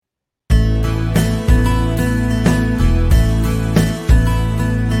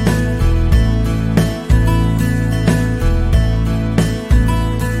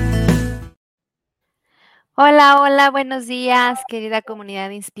Hola, hola, buenos días, querida comunidad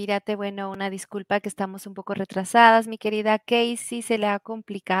Inspírate. Bueno, una disculpa que estamos un poco retrasadas. Mi querida Casey se le ha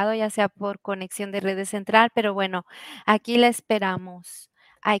complicado, ya sea por conexión de redes central, pero bueno, aquí la esperamos.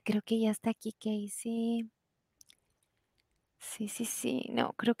 Ay, creo que ya está aquí Casey. Sí, sí, sí,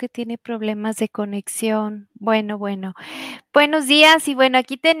 no, creo que tiene problemas de conexión. Bueno. Buenos días y bueno,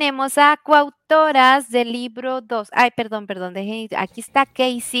 aquí tenemos a coautoras del libro 2. Ay, perdón, aquí está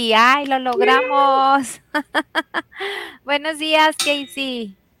Casey. Ay, lo logramos. Buenos días,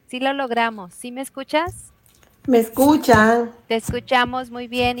 Casey. Sí lo logramos. ¿Sí me escuchas? ¿Me escuchan? Te escuchamos muy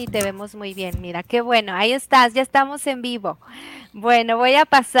bien y te vemos muy bien. Mira, qué bueno. Ahí estás, ya estamos en vivo. Bueno, voy a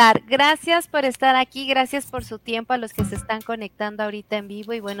pasar. Gracias por estar aquí, gracias por su tiempo a los que se están conectando ahorita en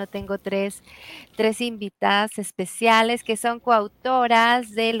vivo. Y bueno, tengo tres invitadas especiales que son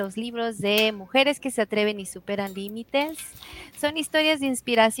coautoras de los libros de Mujeres que se atreven y superan límites. Son historias de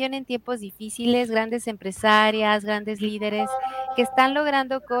inspiración en tiempos difíciles, grandes empresarias, grandes líderes que están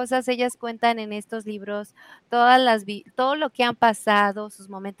logrando cosas. Ellas cuentan en estos libros todo lo que han pasado, sus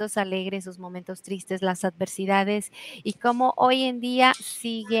momentos alegres, sus momentos tristes, las adversidades y cómo hoy en día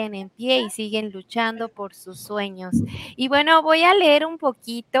siguen en pie y siguen luchando por sus sueños. Y bueno, voy a leer un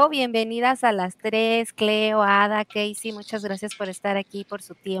poquito. Bienvenidas a las tres, Cleo, Ada, Casey, muchas gracias por estar aquí, por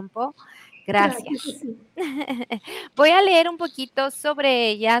su tiempo. Claro que Gracias. sí. Voy a leer un poquito sobre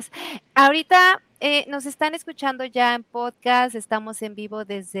ellas. Ahorita nos están escuchando ya en podcast, estamos en vivo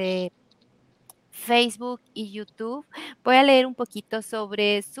desde Facebook y YouTube. Voy a leer un poquito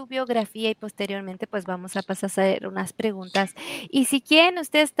sobre su biografía y posteriormente pues vamos a pasar a hacer unas preguntas. Y si quieren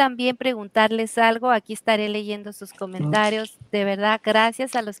ustedes también preguntarles algo, aquí estaré leyendo sus comentarios. De verdad,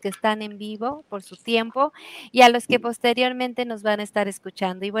 gracias a los que están en vivo por su tiempo y a los que posteriormente nos van a estar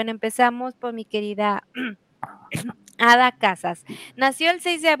escuchando. Y bueno, empezamos por mi querida Ada Casas. Nació el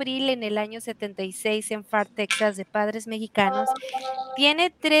 6 de abril en el año 76 en Far, Texas, de padres mexicanos.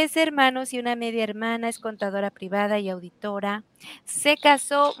 Tiene tres hermanos y una media hermana, es contadora privada y auditora. Se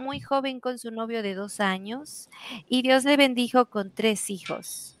casó muy joven con su novio de 2 años y Dios le bendijo con tres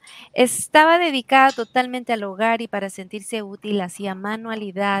hijos. Estaba dedicada totalmente al hogar y para sentirse útil hacía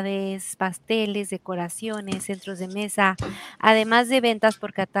manualidades, pasteles, decoraciones, centros de mesa, además de ventas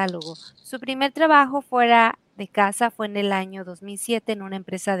por catálogo. Su primer trabajo fuera de casa fue en el año 2007 en una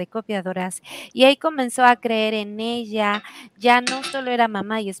empresa de copiadoras y ahí comenzó a creer en ella. Ya no solo era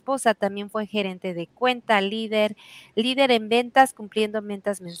mamá y esposa, también fue gerente de cuenta, líder en ventas, cumpliendo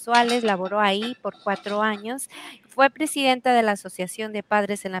metas mensuales, laboró ahí por 4 años, fue presidenta de la Asociación de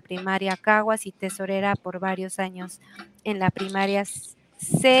Padres en la Primaria Caguas y tesorera por varios años en la primaria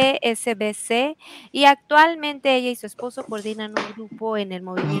CSBC y actualmente ella y su esposo coordinan un grupo en el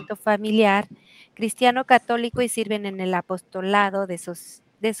movimiento familiar cristiano católico y sirven en el apostolado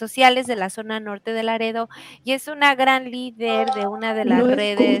de sociales de la zona norte de Laredo y es una gran líder de una de las No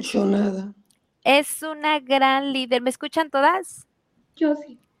redes. escucho nada. Es una gran líder. ¿Me escuchan todas? Yo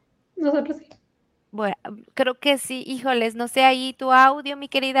sí. Nosotros sí. Bueno, creo que sí. Híjoles, no sé ahí tu audio, mi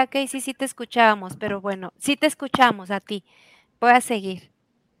querida Casey, sí te escuchábamos, pero bueno, sí te escuchamos a ti. Voy a seguir.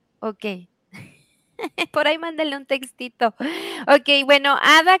 Ok. Por ahí mándale un textito. Ok, bueno,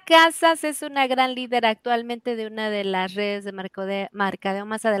 Ada Casas es una gran líder actualmente de una de las redes de mercadeo.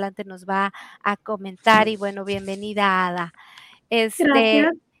 Más adelante nos va a comentar y bueno, bienvenida, Ada. Este,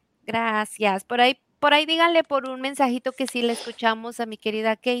 Gracias. gracias. Por ahí díganle por un mensajito que sí le escuchamos a mi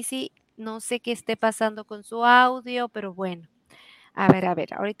querida Casey. No sé qué esté pasando con su audio, pero bueno. A ver,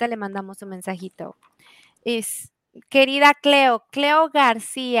 ahorita le mandamos un mensajito. Es querida Cleo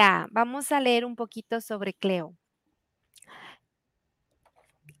García. Vamos a leer un poquito sobre Cleo.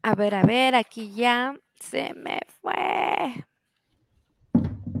 A ver, aquí ya se me fue.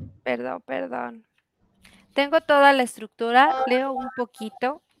 Perdón. Tengo toda la estructura, leo un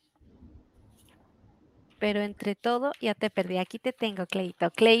poquito, pero entre todo ya te perdí. Aquí te tengo,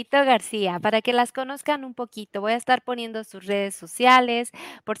 Cleito. Cleito García, para que las conozcan un poquito. Voy a estar poniendo sus redes sociales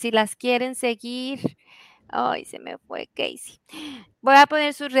por si las quieren seguir. Ay, se me fue Casey. Voy a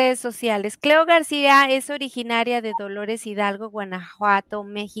poner sus redes sociales. Cleo García es originaria de Dolores Hidalgo, Guanajuato,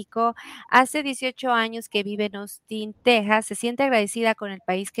 México. Hace 18 años que vive en Austin, Texas. Se siente agradecida con el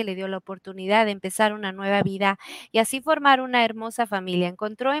país que le dio la oportunidad de empezar una nueva vida y así formar una hermosa familia.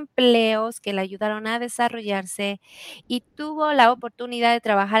 Encontró empleos que le ayudaron a desarrollarse y tuvo la oportunidad de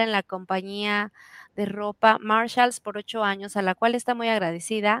trabajar en la compañía de ropa Marshalls por 8 años, a la cual está muy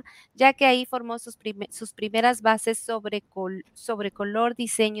agradecida ya que ahí formó sus primeras bases sobre color,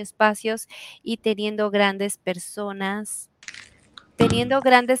 diseño, espacios y teniendo grandes personas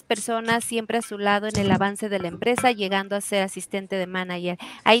siempre a su lado en el avance de la empresa, llegando a ser asistente de manager.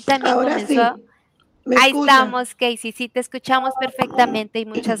 Ahí también Ahora comenzó, sí. ¿Me Ahí escucha? estamos, Casey. Sí, te escuchamos perfectamente y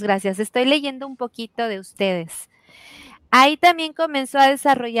muchas gracias. Estoy leyendo un poquito de ustedes. Ahí también comenzó a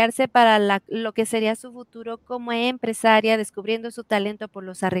desarrollarse para lo que sería su futuro como empresaria, descubriendo su talento por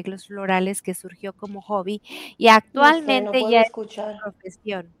los arreglos florales que surgió como hobby y No sé, no actualmente puedo ya es escuchar.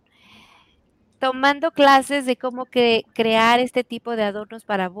 profesión. Tomando clases de cómo crear este tipo de adornos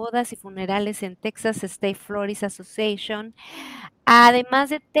para bodas y funerales en Texas State Florist Association, además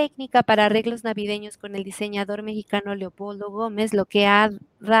de técnica para arreglos navideños con el diseñador mexicano Leopoldo Gómez, lo que ha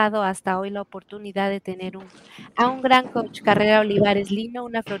dado hasta hoy la oportunidad de tener a un gran coach, Carrera Olivares Lino,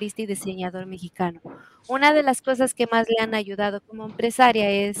 una florista y diseñador mexicano. Una de las cosas que más le han ayudado como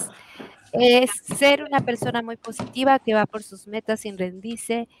empresaria es ser una persona muy positiva que va por sus metas sin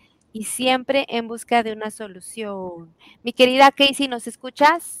rendirse y siempre en busca de una solución. Mi querida Casey, ¿nos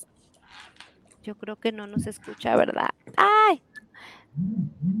escuchas? Yo creo que no nos escucha, ¿verdad? Ay,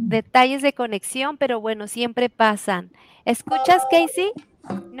 detalles de conexión, pero bueno, siempre pasan. ¿Escuchas, Casey?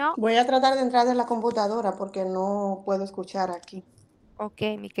 ¿No? Voy a tratar de entrar de la computadora porque no puedo escuchar aquí. Ok,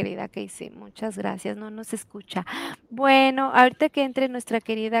 mi querida Casey, muchas gracias. No nos escucha. Bueno, ahorita que entre nuestra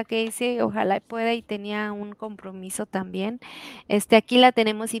querida Casey, ojalá pueda y tenía un compromiso también. Aquí la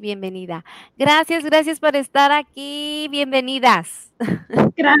tenemos y bienvenida. Gracias, gracias por estar aquí. Bienvenidas.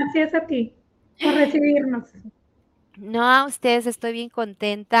 Gracias a ti por recibirnos. No, a ustedes estoy bien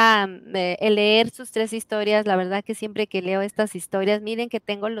contenta el leer sus 3 historias. La verdad que siempre que leo estas historias, miren que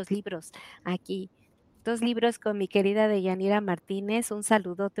tengo los libros aquí. 2 libros con mi querida Deyanira Martínez. Un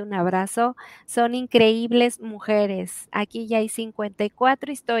saludote, un abrazo. Son increíbles mujeres. Aquí ya hay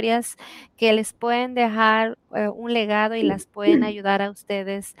 54 historias que les pueden dejar un legado y las pueden ayudar a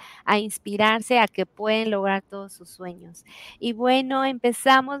ustedes a inspirarse a que pueden lograr todos sus sueños. Y bueno,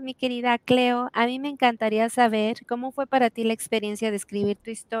 empezamos, mi querida Cleo. A mí me encantaría saber cómo fue para ti la experiencia de escribir tu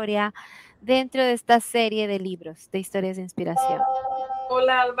historia dentro de esta serie de libros de historias de inspiración.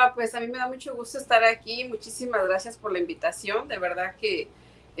 Hola Alba, pues a mí me da mucho gusto estar aquí. Muchísimas gracias por la invitación. De verdad que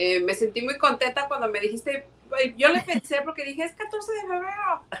me sentí muy contenta cuando me dijiste, yo le pensé porque dije, es 14 de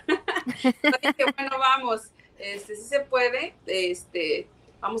febrero. Dije, bueno, vamos, sí se puede,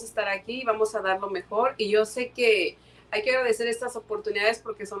 vamos a estar aquí, vamos a dar lo mejor. Y yo sé que hay que agradecer estas oportunidades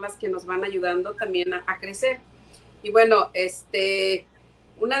porque son las que nos van ayudando también a crecer. Y bueno,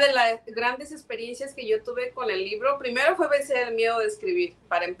 una de las grandes experiencias que yo tuve con el libro, primero fue vencer el miedo de escribir,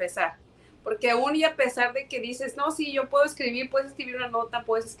 para empezar. Porque aún y a pesar de que dices, no, sí, yo puedo escribir, puedes escribir una nota,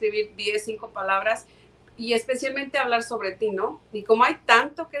 puedes escribir 10, 5 palabras, y especialmente hablar sobre ti, ¿no? Y como hay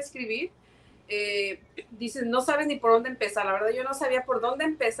tanto que escribir, dices, no sabes ni por dónde empezar. La verdad, yo no sabía por dónde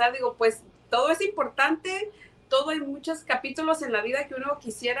empezar. Digo, pues todo es importante, todo hay muchos capítulos en la vida que uno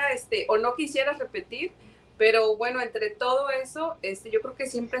quisiera o no quisiera repetir. Pero bueno, entre todo eso, yo creo que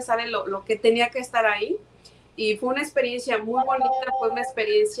siempre sale lo que tenía que estar ahí. Y fue una experiencia muy bonita, fue una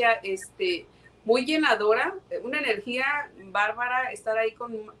experiencia muy llenadora, una energía bárbara, estar ahí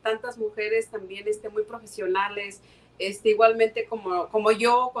con tantas mujeres también muy profesionales, igualmente como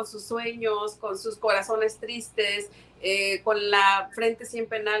yo, con sus sueños, con sus corazones tristes, con la frente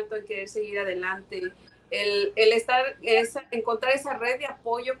siempre en alto en querer seguir adelante. El encontrar esa red de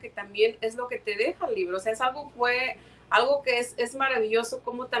apoyo que también es lo que te deja el libro. O sea, algo que es maravilloso,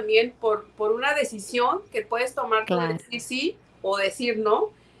 como también por una decisión que puedes tomar, Claro. de decir sí o decir no,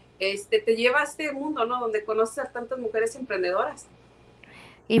 te lleva a este mundo, ¿no? Donde conoces a tantas mujeres emprendedoras.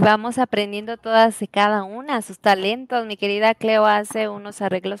 Y vamos aprendiendo todas y cada una sus talentos. Mi querida Cleo hace unos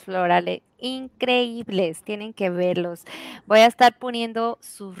arreglos florales increíbles, tienen que verlos. Voy a estar poniendo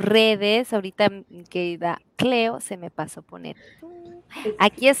sus redes. Ahorita, mi querida Cleo, se me pasó poner.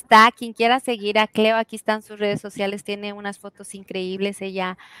 Aquí está, quien quiera seguir a Cleo, aquí están sus redes sociales, tiene unas fotos increíbles.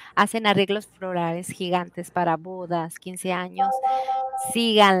 Ella hacen arreglos florales gigantes para bodas, 15 años.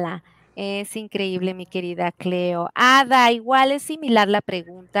 Síganla. Es increíble, mi querida Cleo. Ada, igual es similar la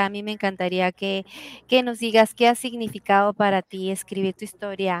pregunta. A mí me encantaría que nos digas qué ha significado para ti escribir tu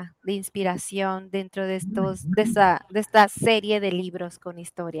historia de inspiración dentro de esta serie de libros con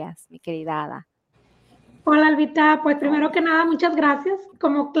historias, mi querida Ada. Hola, Albita. Pues primero que nada, muchas gracias.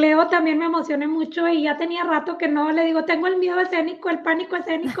 Como Cleo también me emocioné mucho y ya tenía rato que no, le digo, tengo el miedo escénico, el pánico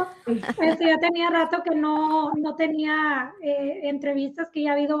escénico. Ya tenía rato que no tenía entrevistas, que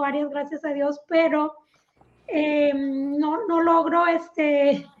ya ha habido varias, gracias a Dios, pero no logro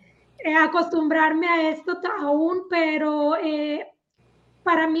acostumbrarme a esto aún, pero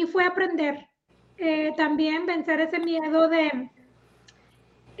para mí fue aprender. También vencer ese miedo de...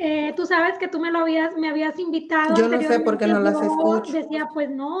 tú sabes que tú me habías invitado Yo no sé por qué anteriormente. no las Yo escucho. decía, pues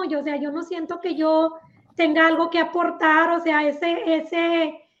no, yo no siento que yo tenga algo que aportar, o sea,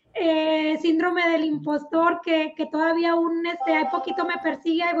 síndrome del impostor que todavía aún hay poquito me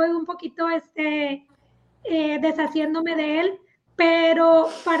persigue y voy un poquito deshaciéndome de él, pero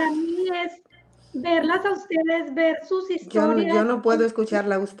para mí es verlas a ustedes, ver sus Yo historias, no puedo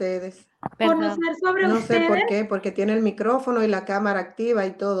escucharla a ustedes. Perdón, conocer sobre No sé por ustedes. qué, porque tiene el micrófono y la cámara activa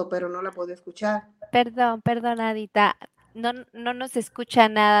y todo, pero no la puedo escuchar. perdón, Adita. No, no nos escucha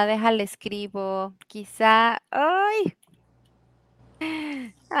nada, déjale escribo. Quizá.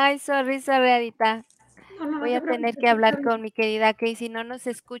 Ay, sorry, Adita. No, no, no Voy te a tener preocupes, que está hablar bien. con mi querida Casey. No nos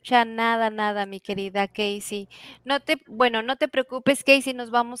escucha nada, mi querida Casey. Bueno, no te preocupes, Casey. Nos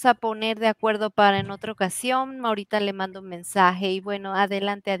vamos a poner de acuerdo para en otra ocasión. Ahorita le mando un mensaje y bueno,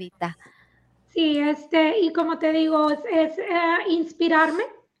 adelante, Adita. Sí, y como te digo, inspirarme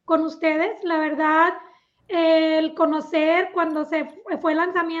con ustedes, la verdad, el conocer cuando fue el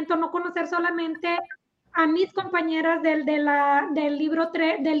lanzamiento, no conocer solamente a mis compañeras del libro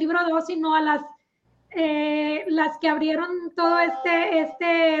 3, del libro 2, sino a las que abrieron todo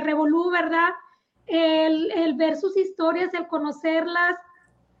este revolú, ¿verdad? El ver sus historias, el conocerlas,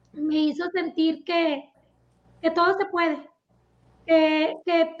 me hizo sentir que todo se puede,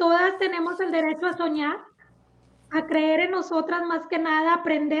 que todas tenemos el derecho a soñar, a creer en nosotras más que nada,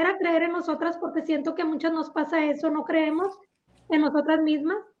 aprender a creer en nosotras, porque siento que a muchas nos pasa eso, no creemos en nosotras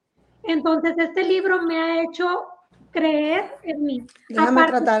mismas. Entonces, este libro me ha hecho creer en mí. Déjame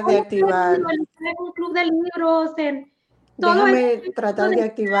Aparte, tratar de todo este libro, activar, el estar en un club de libros, en todo déjame esto tratar de de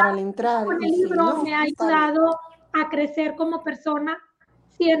activar al estar entrar con y el si libro me no, ha está bien. ayudado a crecer como persona.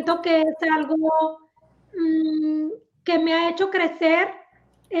 Siento que es algo mmm, que me ha hecho crecer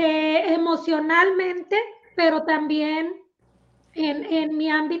emocionalmente, pero también en mi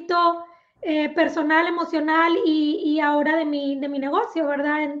ámbito personal, emocional y ahora de mi negocio,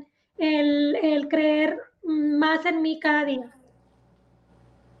 ¿verdad? En el creer más en mí cada día.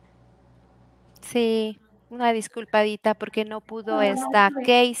 Sí, una disculpadita porque no pudo No, no, no, esta está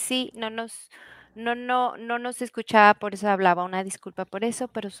bien. Casey, no nos escuchaba, por eso hablaba, una disculpa por eso,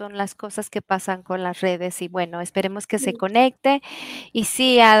 pero son las cosas que pasan con las redes y bueno, esperemos que se Sí, conecte. Y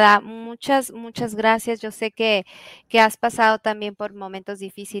sí, Ada, muchas gracias. Yo sé que has pasado también por momentos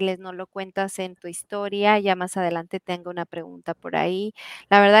difíciles, no lo cuentas en tu historia, ya más adelante tengo una pregunta por ahí.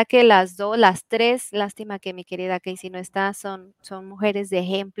 La verdad que las dos, las tres, lástima que mi querida Casey no está, son mujeres de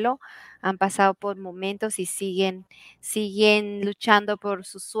ejemplo, han pasado por momentos y siguen luchando por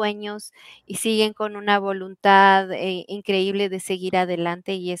sus sueños y siguen con una voluntad increíble de seguir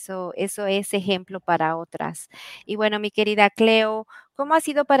adelante y eso es ejemplo para otras. Y bueno, mi querida Cleo, ¿cómo ha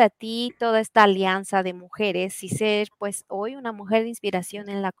sido para ti toda esta alianza de mujeres y ser pues hoy una mujer de inspiración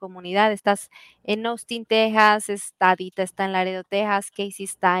en la comunidad? Estás en Austin, Texas, Adita está en Laredo, Texas, Casey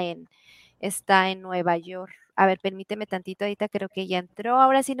está en Nueva York. A ver, permíteme tantito, ahorita creo que ya entró.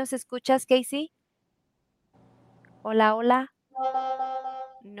 Ahora sí nos escuchas, Casey. Hola, hola.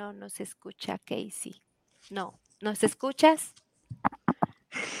 No nos escucha, Casey. No, ¿nos escuchas?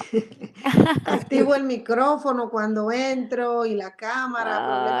 Activo el micrófono cuando entro y la cámara,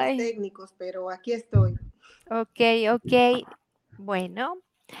 problemas Ay, técnicos, pero aquí estoy. ok. Bueno,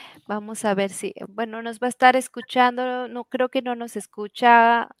 vamos a ver si, bueno, nos va a estar escuchando, no creo que no nos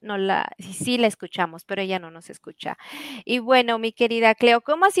escucha, sí la escuchamos, pero ella no nos escucha. Y bueno, mi querida Cleo,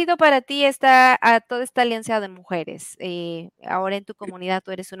 ¿cómo ha sido para ti toda esta alianza de mujeres? Ahora en tu comunidad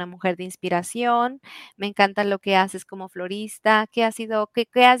tú eres una mujer de inspiración, me encanta lo que haces como florista, qué has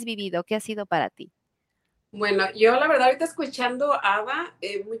vivido? ¿Qué ha sido para ti? Bueno, yo la verdad ahorita escuchando a Ada,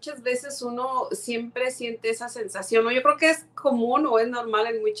 muchas veces uno siempre siente esa sensación, ¿no? Yo creo que es común o es normal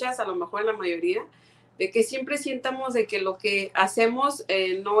en muchas, a lo mejor en la mayoría, de que siempre sientamos de que lo que hacemos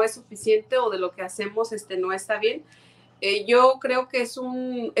no es suficiente o de lo que hacemos no está bien. Yo creo que es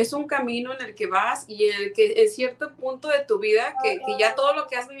un camino en el que vas y en el que en cierto punto de tu vida, que ya todo lo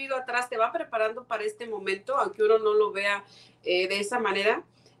que has vivido atrás te va preparando para este momento, aunque uno no lo vea de esa manera.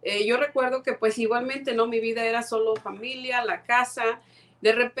 Yo recuerdo que pues igualmente, ¿no? Mi vida era solo familia, la casa.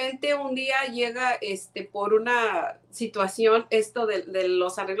 De repente un día llega por una situación esto de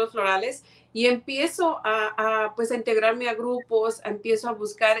los arreglos florales y empiezo pues a integrarme a grupos, empiezo a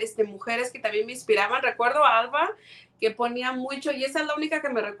buscar mujeres que también me inspiraban. Recuerdo a Alba que ponía mucho, y esa es la única que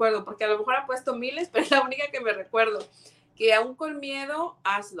me recuerdo, porque a lo mejor ha puesto miles, pero es la única que me recuerdo, que aún con miedo,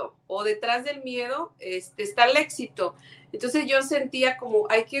 hazlo, o detrás del miedo está el éxito. Entonces yo sentía como,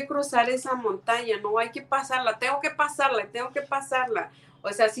 hay que cruzar esa montaña, no hay que pasarla, tengo que pasarla, o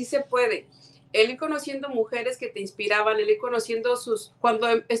sea, sí se puede. el ir conociendo mujeres que te inspiraban, el ir conociendo cuando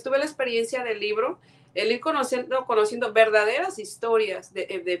estuve en la experiencia del libro, el ir conociendo verdaderas historias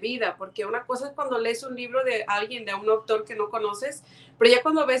de vida, porque una cosa es cuando lees un libro de alguien, de un autor que no conoces, pero ya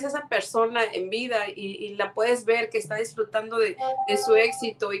cuando ves a esa persona en vida y la puedes ver que está disfrutando de su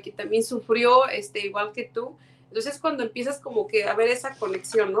éxito y que también sufrió igual que tú, entonces cuando empiezas como que a ver esa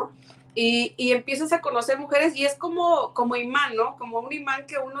conexión, ¿no? Y empiezas a conocer mujeres y es como imán, ¿no? Como un imán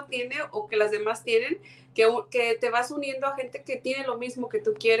que uno tiene o que las demás tienen, que te vas uniendo a gente que tiene lo mismo que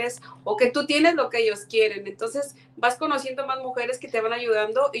tú quieres o que tú tienes lo que ellos quieren. Entonces vas conociendo más mujeres que te van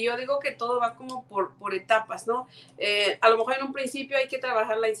ayudando y yo digo que todo va como por etapas, ¿no? A lo mejor en un principio hay que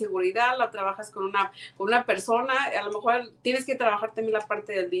trabajar la inseguridad, la trabajas con una persona, a lo mejor tienes que trabajar también la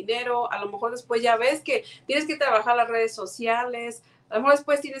parte del dinero, a lo mejor después ya ves que tienes que trabajar las redes sociales, a lo mejor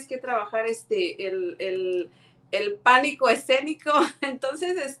después tienes que trabajar el pánico escénico.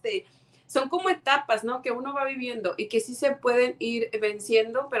 Entonces, son como etapas, ¿no? Que uno va viviendo y que sí se pueden ir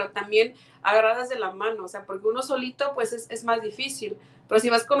venciendo, pero también agarradas de la mano, o sea, porque uno solito, pues es más difícil. Pero si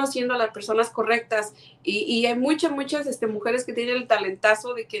vas conociendo a las personas correctas y hay muchas mujeres que tienen el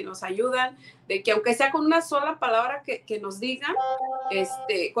talentazo de que nos ayudan, de que aunque sea con una sola palabra que nos digan,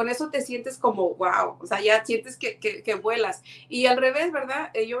 con eso te sientes como wow, o sea, ya sientes que vuelas. Y al revés,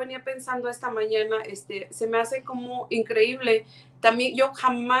 ¿verdad? Yo venía pensando esta mañana, se me hace como increíble. También yo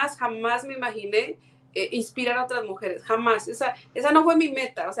jamás me imaginé inspirar a otras mujeres, jamás. Esa no fue mi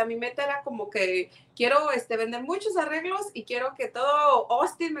meta, o sea, mi meta era como que quiero vender muchos arreglos y quiero que todo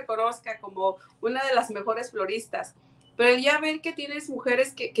Austin me conozca como una de las mejores floristas. Pero el ya ver que tienes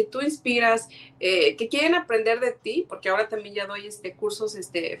mujeres que tú inspiras, que quieren aprender de ti, porque ahora también ya doy cursos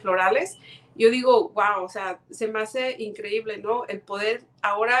florales, yo digo, wow, o sea, se me hace increíble, ¿no? El poder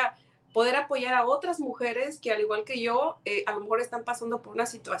ahora poder apoyar a otras mujeres que al igual que yo, a lo mejor están pasando por una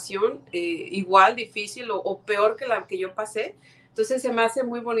situación igual difícil o peor que la que yo pasé. Entonces se me hace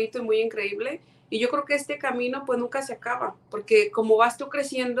muy bonito y muy increíble. Y yo creo que este camino pues nunca se acaba, porque como vas tú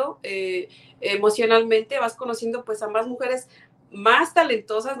creciendo emocionalmente, vas conociendo pues a más mujeres más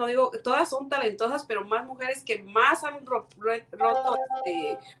talentosas, no digo, todas son talentosas, pero más mujeres que más han roto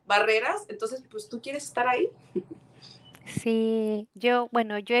barreras, entonces pues tú quieres estar ahí. Sí,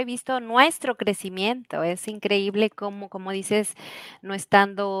 bueno, yo he visto nuestro crecimiento, es increíble cómo, como dices, no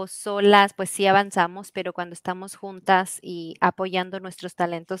estando solas, pues sí avanzamos, pero cuando estamos juntas y apoyando nuestros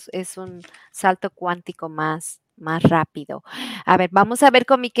talentos es un salto cuántico más rápido. A ver, vamos a ver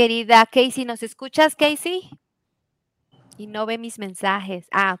con mi querida Casey, ¿nos escuchas, Casey? Y no ve mis mensajes.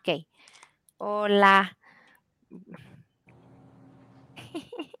 Ah, ok. Hola.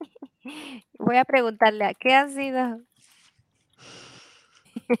 Voy a preguntarle, ¿a qué ha sido?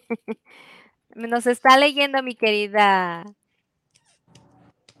 Nos está leyendo mi querida.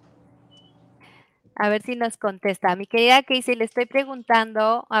 A ver si nos contesta. Mi querida Casey, le estoy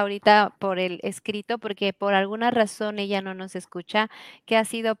preguntando ahorita por el escrito, porque por alguna razón ella no nos escucha. ¿Qué ha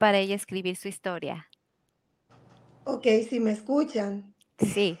sido para ella escribir su historia? Ok, si me escuchan.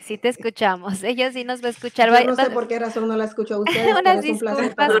 Sí, sí te escuchamos. Ella sí nos va a escuchar. Yo no sé por qué razón no la escucho a ustedes, pero Unas es un placer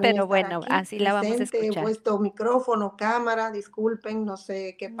disculpas, para mí pero estar bueno, aquí así la vamos a presente. He escuchar. puesto micrófono, cámara, disculpen, no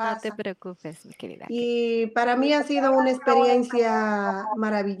sé qué No te pasa. preocupes, mi querida Casey. Y para mí ha sido una experiencia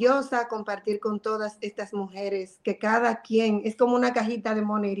maravillosa compartir con todas estas mujeres, que cada quien es como una cajita de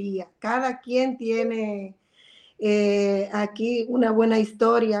monería, cada quien tiene aquí una buena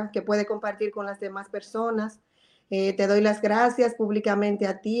historia que puede compartir con las demás personas. Te doy las gracias públicamente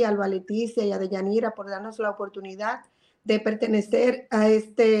a ti, Alba Leticia y a Deyanira por darnos la oportunidad de pertenecer a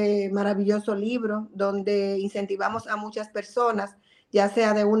este maravilloso libro donde incentivamos a muchas personas, ya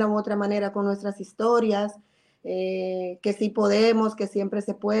sea de una u otra manera con nuestras historias, que sí podemos, que siempre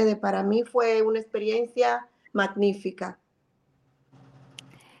se puede. Para mí fue una experiencia magnífica.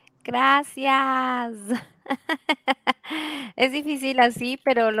 Gracias. Es difícil así,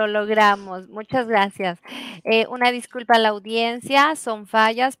 pero lo logramos. Muchas gracias. Una disculpa a la audiencia, son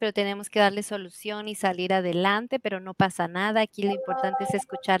fallas, pero tenemos que darle solución y salir adelante, pero no pasa nada. Aquí lo importante es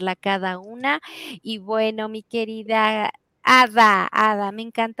escucharla cada una. Y bueno, mi querida Ada, me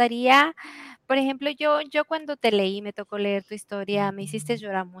encantaría, por ejemplo, yo cuando te leí, me tocó leer tu historia, me hiciste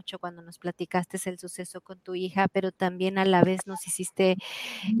llorar mucho cuando nos platicaste el suceso con tu hija, pero también a la vez nos hiciste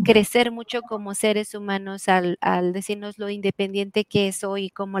crecer mucho como seres humanos al decirnos lo independiente que soy y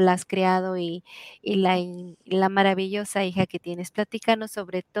cómo la has creado y la maravillosa hija que tienes. Platícanos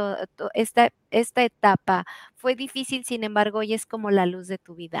sobre todo esta etapa. Fue difícil, sin embargo, hoy es como la luz de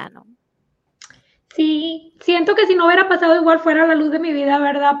tu vida, ¿no? Sí, siento que si no hubiera pasado igual fuera la luz de mi vida,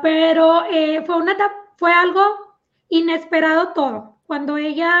 ¿verdad? Pero fue algo inesperado todo. Cuando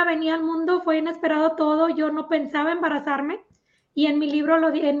ella venía al mundo fue inesperado todo, yo no pensaba embarazarme y en mi libro,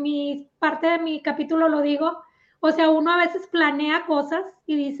 en mi parte de mi capítulo lo digo, o sea, uno a veces planea cosas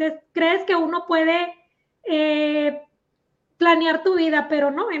y dices, crees que uno puede planear tu vida, pero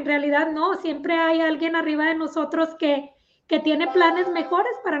no, en realidad no, siempre hay alguien arriba de nosotros que tiene planes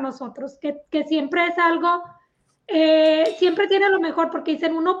mejores para nosotros, que siempre es algo, siempre tiene lo mejor, porque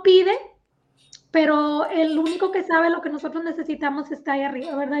dicen, uno pide, pero el único que sabe lo que nosotros necesitamos está ahí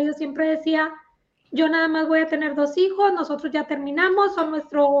arriba, ¿verdad? Yo siempre decía, yo nada más voy a tener 2 hijos, nosotros ya terminamos, son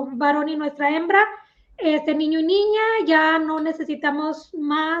nuestro varón y nuestra hembra, niño y niña, ya no necesitamos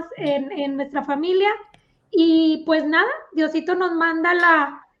más en nuestra familia. Y pues nada, Diosito nos manda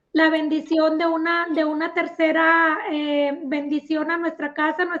la bendición de una tercera bendición a nuestra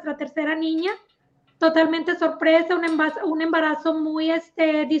casa, nuestra tercera niña. Totalmente sorpresa, un embarazo muy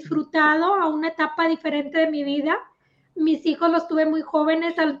disfrutado, a una etapa diferente de mi vida. Mis hijos los tuve muy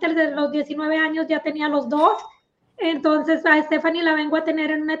jóvenes, antes de los 19 años ya tenía los 2. Entonces a Stephanie la vengo a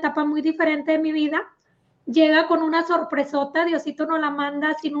tener en una etapa muy diferente de mi vida. Llega con una sorpresota, Diosito nos la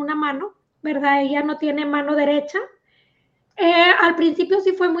manda sin una mano, ¿verdad? Ella no tiene mano derecha. Al principio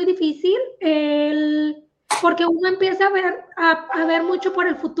sí fue muy difícil, porque uno empieza a ver mucho por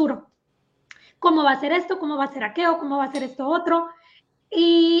el futuro. ¿Cómo va a ser esto? ¿Cómo va a ser aquello? ¿Cómo va a ser esto otro?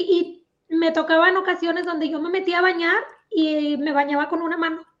 Y me tocaba en ocasiones donde yo me metía a bañar y me bañaba con una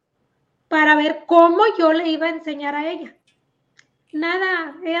mano para ver cómo yo le iba a enseñar a ella.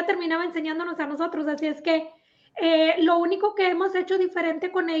 Nada, ella terminaba enseñándonos a nosotros, así es que lo único que hemos hecho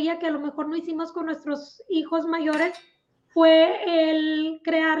diferente con ella, que a lo mejor no hicimos con nuestros hijos mayores, fue el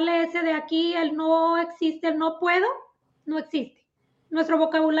crearle ese de aquí, el no existe, el no puedo, no existe. Nuestro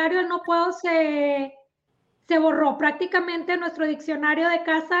vocabulario, el no puedo, se borró. Prácticamente nuestro diccionario de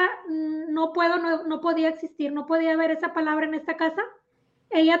casa, no puedo, no podía existir, no podía haber esa palabra en esta casa.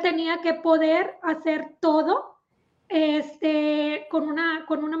 Ella tenía que poder hacer todo con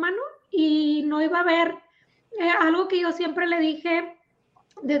una mano y no iba a haber algo que yo siempre le dije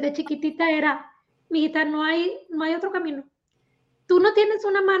desde chiquitita era, mijita, no hay otro camino. Tú no tienes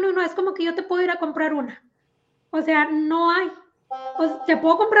una mano y no es como que yo te puedo ir a comprar una. O sea, no hay. Pues, te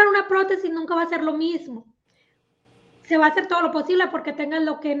puedo comprar una prótesis, nunca va a ser lo mismo. Se va a hacer todo lo posible porque tengas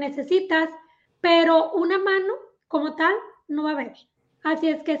lo que necesitas, pero una mano como tal no va a haber. Así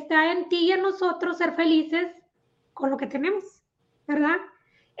es que está en ti y en nosotros ser felices con lo que tenemos, ¿verdad?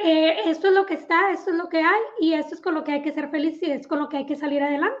 Esto es lo que está, esto es lo que hay y esto es con lo que hay que ser felices y es con lo que hay que salir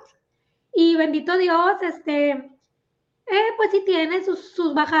adelante. Y bendito Dios, pues sí tiene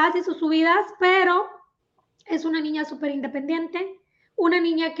sus bajadas y sus subidas, pero es una niña súper independiente, una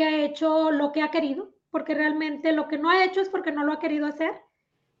niña que ha hecho lo que ha querido, porque realmente lo que no ha hecho es porque no lo ha querido hacer.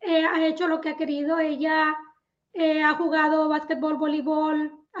 Ha hecho lo que ha querido. Ella ha jugado básquetbol,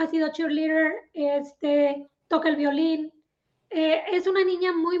 voleibol, ha sido cheerleader, toca el violín. Es una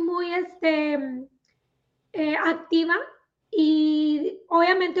niña muy, muy activa y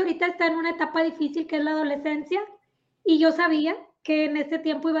obviamente ahorita está en una etapa difícil que es la adolescencia y yo sabía que en este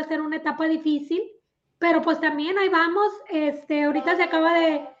tiempo iba a ser una etapa difícil, pero pues también ahí vamos. Ahorita se acaba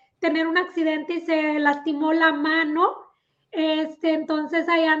de tener un accidente y se lastimó la mano. Entonces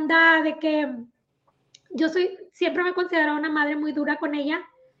ahí anda de que yo siempre me he considerado una madre muy dura con ella.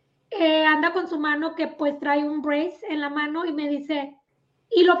 Anda con su mano que pues trae un brace en la mano y me dice,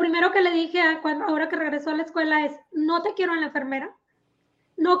 y lo primero que le dije ahora que regresó a la escuela es, no te quiero en la enfermera,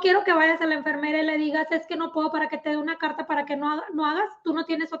 no quiero que vayas a la enfermera y le digas, es que no puedo para que te dé una carta para que no hagas, tú no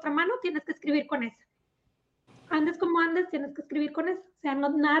tienes otra mano, tienes que escribir con esa. Andes como andes, tienes que escribir con eso, o sea,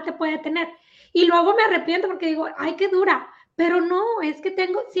 nada te puede detener. Y luego me arrepiento porque digo, ay, qué dura, pero no, es que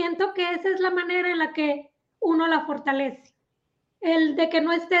siento que esa es la manera en la que uno la fortalece. El de que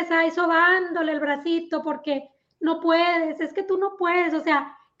no estés ahí sobándole el bracito porque no puedes, es que tú no puedes, o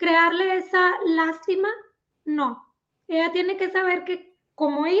sea, crearle esa lástima, no. Ella tiene que saber que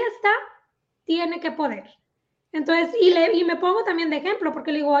como ella está, tiene que poder. Entonces, y me pongo también de ejemplo,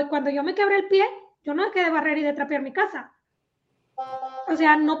 porque le digo, ay, cuando yo me quebré el pie, yo no dejé de barrer y de trapear mi casa. O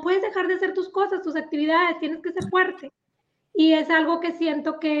sea, no puedes dejar de hacer tus cosas, tus actividades, tienes que ser fuerte. Y es algo que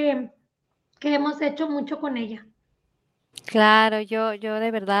siento que hemos hecho mucho con ella. Claro, yo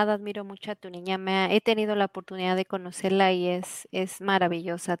de verdad admiro mucho a tu niña. He tenido la oportunidad de conocerla y es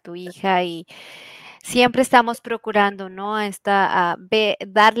maravillosa tu hija y siempre estamos procurando, ¿no?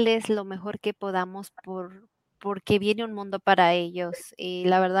 Darles lo mejor que podamos porque viene un mundo para ellos. Y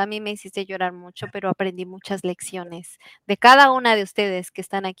la verdad a mí me hiciste llorar mucho, pero aprendí muchas lecciones de cada una de ustedes que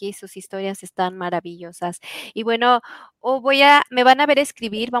están aquí. Sus historias están maravillosas. Y bueno, me van a ver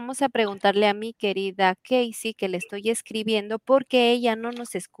escribir. Vamos a preguntarle a mi querida Casey que le estoy escribiendo porque ella no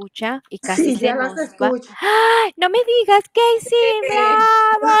nos escucha y casi Sí, se ya las nos va. escucho. ¡Ay! No me digas, Casey,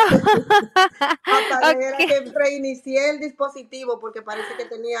 bravo. Apagué, era Ok. que reinicié el dispositivo porque parece que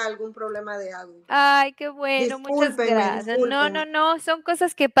tenía algún problema de audio. Ay, qué bueno, muchas Discúlpenme, gracias. No, discúlpenme. no, no, son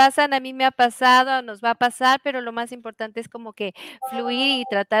cosas que pasan, a mí me ha pasado, nos va a pasar, pero lo más importante es como que fluir y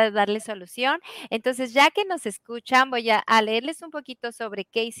tratar de darle solución. Entonces, ya que nos escuchan, voy a leerles un poquito sobre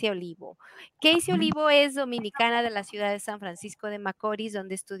Casey Olivo. Casey Olivo es dominicana de la ciudad de San Francisco de Macorís,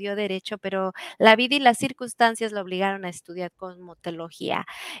 donde estudió Derecho, pero la vida y las circunstancias la obligaron a estudiar cosmetología.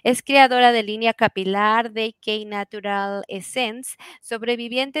 Es creadora de línea capilar de K Natural Essence,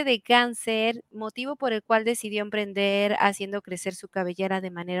 sobreviviente de cáncer, motivo por el cual decidió emprender haciendo crecer su cabellera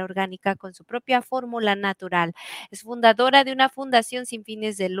de manera orgánica con su propia fórmula natural. Es fundadora de una fundación sin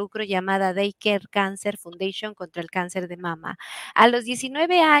fines de lucro llamada Daycare Cancer Foundation contra el cáncer de mama. A los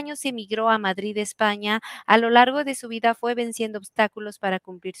 19 años emigró a Madrid, España. A lo largo de su vida fue venciendo obstáculos para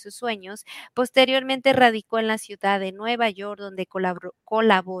cumplir sus sueños. Posteriormente radicó en la ciudad de Nueva York, donde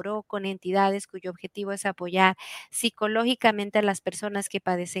colaboró con entidades cuyo objetivo es apoyar psicológicamente a las personas que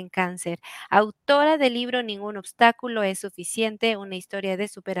padecen cáncer. Autora del libro Ningún obstáculo es suficiente, una historia de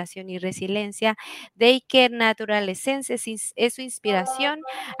superación y resiliencia. Daycare Natural Essence es su inspiración.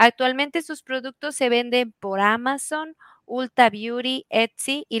 Actualmente sus productos se venden por Amazon, Ulta Beauty,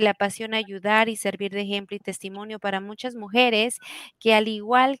 Etsy, y le apasiona ayudar y servir de ejemplo y testimonio para muchas mujeres que al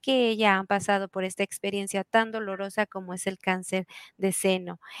igual que ella han pasado por esta experiencia tan dolorosa como es el cáncer de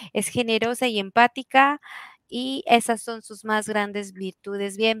seno. Es generosa y empática, y esas son sus más grandes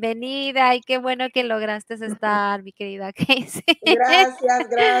virtudes. Bienvenida y qué bueno que lograste estar, mi querida Casey. Gracias,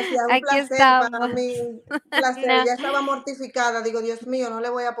 gracias. Un Aquí placer para estamos. mí. Un placer. No, Ya estaba mortificada. Digo, Dios mío, no le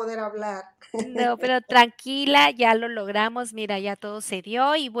voy a poder hablar. no, pero tranquila, ya lo logramos. Mira, ya todo se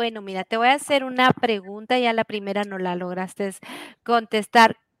dio. Y bueno, mira, te voy a hacer una pregunta. Ya la primera no la lograste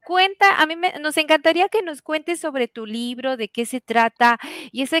contestar. Nos encantaría que nos cuentes sobre tu libro, de qué se trata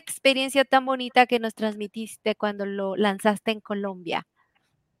y esa experiencia tan bonita que nos transmitiste cuando lo lanzaste en Colombia.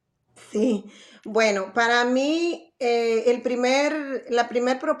 Sí, bueno, para mí la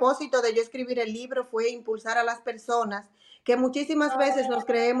primer propósito de yo escribir el libro fue impulsar a las personas que muchísimas veces nos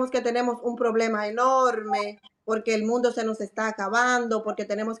creemos que tenemos un problema enorme porque el mundo se nos está acabando, porque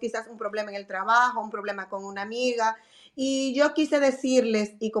tenemos quizás un problema en el trabajo, un problema con una amiga. Y yo quise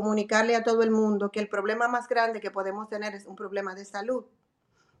decirles y comunicarle a todo el mundo que el problema más grande que podemos tener es un problema de salud,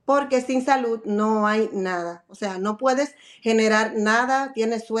 porque sin salud no hay nada. O sea, no puedes generar nada,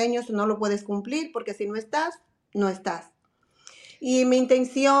 tienes sueños, no lo puedes cumplir, porque si no estás, no estás. Y mi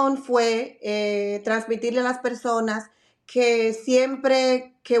intención fue transmitirle a las personas que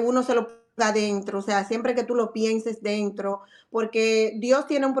siempre que uno se lo ponga dentro, o sea, siempre que tú lo pienses dentro, porque Dios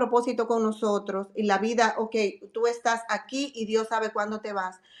tiene un propósito con nosotros y la vida, ok, tú estás aquí y Dios sabe cuándo te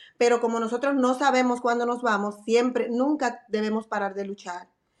vas, pero como nosotros no sabemos cuándo nos vamos, siempre, nunca debemos parar de luchar.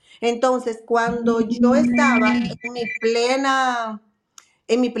 Entonces, cuando yo estaba en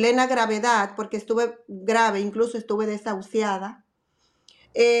mi plena gravedad, porque estuve grave, incluso estuve desahuciada,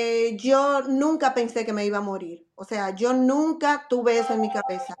 yo nunca pensé que me iba a morir. O sea, yo nunca tuve eso en mi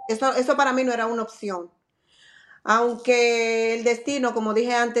cabeza. Eso para mí no era una opción. Aunque el destino, como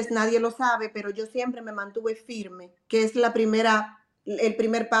dije antes, nadie lo sabe, pero yo siempre me mantuve firme, que es el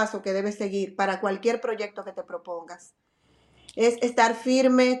primer paso que debes seguir para cualquier proyecto que te propongas. Es estar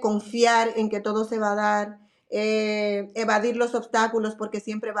firme, confiar en que todo se va a dar, evadir los obstáculos porque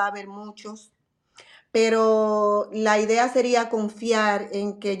siempre va a haber muchos, pero la idea sería confiar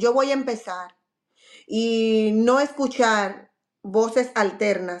en que yo voy a empezar y no escuchar voces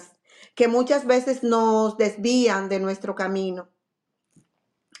alternas que muchas veces nos desvían de nuestro camino.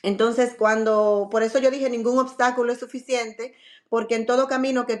 Entonces, por eso yo dije, ningún obstáculo es suficiente, porque en todo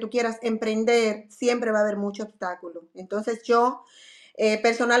camino que tú quieras emprender, siempre va a haber mucho obstáculo. Entonces, yo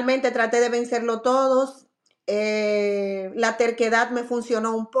personalmente traté de vencerlo todos. La terquedad me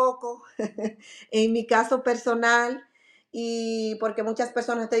funcionó un poco en mi caso personal, y porque muchas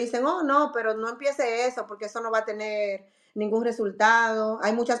personas te dicen, oh, no, pero no empiece eso, porque eso no va a tener ningún resultado.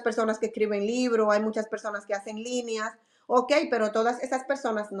 Hay muchas personas que escriben libros, hay muchas personas que hacen líneas. Ok, pero todas esas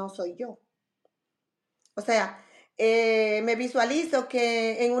personas no soy yo. O sea, me visualizo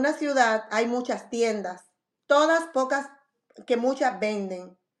que en una ciudad hay muchas tiendas, todas pocas que muchas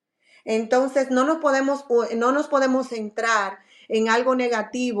venden. Entonces no nos podemos centrar en algo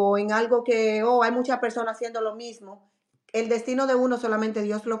negativo, en algo que, hay muchas personas haciendo lo mismo. El destino de uno solamente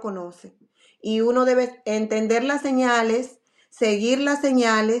Dios lo conoce. Y uno debe entender las señales, seguir las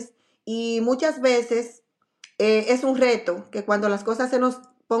señales, y muchas veces es un reto que cuando las cosas se nos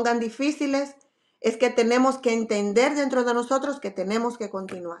pongan difíciles, es que tenemos que entender dentro de nosotros que tenemos que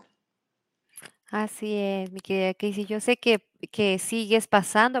continuar. Así es, mi querida Casey. Yo sé que sigues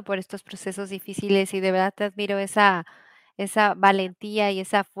pasando por estos procesos difíciles y de verdad te admiro esa valentía y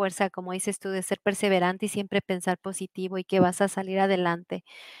esa fuerza, como dices tú, de ser perseverante y siempre pensar positivo y que vas a salir adelante.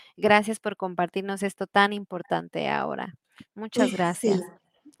 Gracias por compartirnos esto tan importante ahora. Muchas Sí, gracias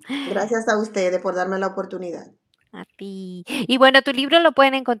gracias a ustedes por darme la oportunidad. a ti. Y bueno, tu libro lo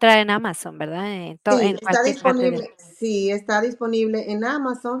pueden encontrar en Amazon, ¿verdad? Sí, En cualquier parte del... está disponible en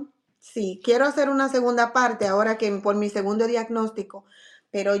Amazon. Sí, quiero hacer una segunda parte ahora que por mi segundo diagnóstico,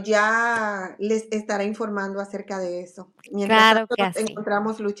 pero ya les estaré informando acerca de eso. Mientras Claro tanto, que nos así.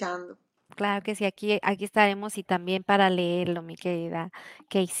 encontramos luchando. Claro que sí, aquí estaremos y también para leerlo, mi querida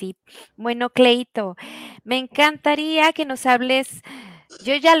Casey. Bueno, Cleito, me encantaría que nos hables.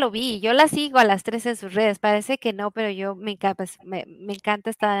 Yo ya lo vi, yo la sigo a las tres en sus redes. Parece que no, pero yo me encanta, me encanta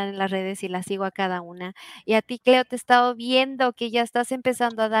estar en las redes y la sigo a cada una. Y a ti, Cleo, te he estado viendo que ya estás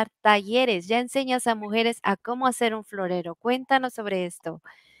empezando a dar talleres, ya enseñas a mujeres a cómo hacer un florero. Cuéntanos sobre esto.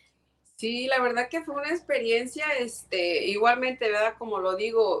 Sí, la verdad que fue una experiencia, igualmente, ¿verdad? Como lo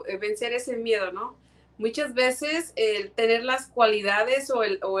digo, vencer ese miedo, ¿no? Muchas veces el tener las cualidades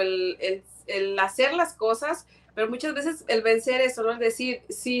el hacer las cosas, pero muchas veces el vencer eso, ¿no? El decir,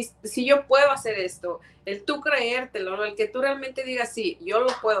 sí, yo puedo hacer esto, el tú creértelo, ¿no? El que tú realmente digas, sí, yo lo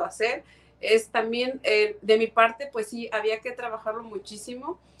puedo hacer, es también, de mi parte, pues sí, había que trabajarlo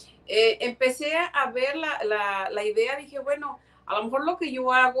muchísimo. Empecé a ver la idea, dije, bueno, a lo mejor lo que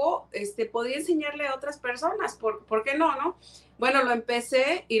yo hago, podría enseñarle a otras personas, ¿por qué no, no? Bueno, lo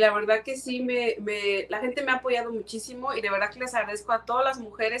empecé y la verdad que sí, la gente me ha apoyado muchísimo y de verdad que les agradezco a todas las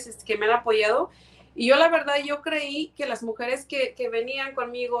mujeres que me han apoyado. Y yo la verdad, yo creí que las mujeres que venían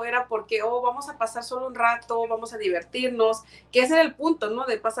conmigo era porque, vamos a pasar solo un rato, vamos a divertirnos, que ese era el punto, ¿no?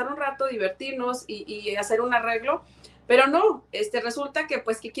 De pasar un rato, divertirnos y hacer un arreglo. Pero no, resulta que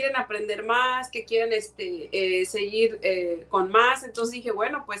pues que quieren aprender más, que quieren seguir con más. Entonces dije,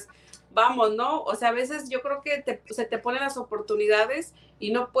 bueno, pues vamos, ¿no? O sea, a veces yo creo que se te ponen las oportunidades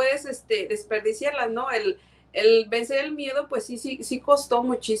y no puedes desperdiciarlas, ¿no? El vencer el miedo, pues sí costó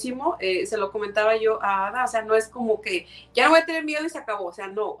muchísimo. Se lo comentaba yo a Ada, o sea, no es como que ya no voy a tener miedo y se acabó, o sea,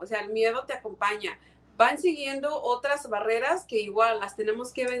 no, o sea, el miedo te acompaña. Van siguiendo otras barreras que igual las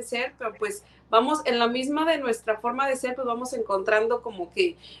tenemos que vencer, pero pues vamos en la misma de nuestra forma de ser, pues vamos encontrando como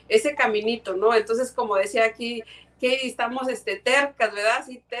que ese caminito, ¿no? Entonces, como decía aquí, que estamos tercas, ¿verdad?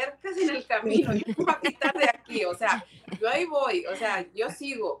 Sí, tercas en el camino, yo no voy a quitar de aquí, o sea, yo ahí voy, o sea, yo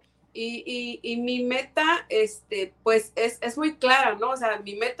sigo. Y mi meta, pues es muy clara, ¿no? O sea,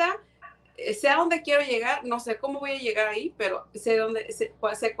 mi meta, sé a dónde quiero llegar, no sé cómo voy a llegar ahí, pero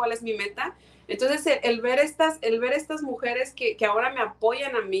sé cuál es mi meta. Entonces, el ver estas mujeres que ahora me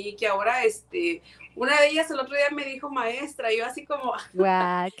apoyan a mí, que ahora, una de ellas el otro día me dijo maestra, yo así como,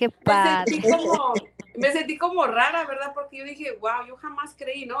 ¡Guau! ¡Qué me padre! sentí como, me sentí como rara, ¿verdad? Porque yo dije, wow, yo jamás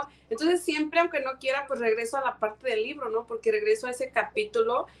creí, ¿no? Entonces, siempre, aunque no quiera, pues regreso a la parte del libro, ¿no? Porque regreso a ese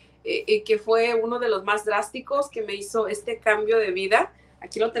capítulo que fue uno de los más drásticos que me hizo este cambio de vida.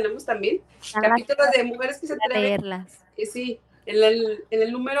 Aquí lo tenemos también. Capítulos de mujeres que se Para atreven. leerlas. Sí, en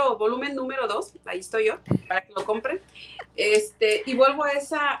el volumen número 2, ahí estoy yo, para que lo compren. Y vuelvo a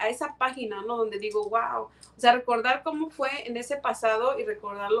esa página, ¿no? Donde digo, wow, o sea, recordar cómo fue en ese pasado y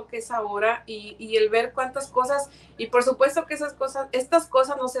recordar lo que es ahora y el ver cuántas cosas, y por supuesto que estas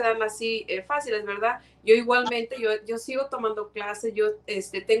cosas no se dan así fáciles, ¿verdad? Yo igualmente, yo sigo tomando clases, yo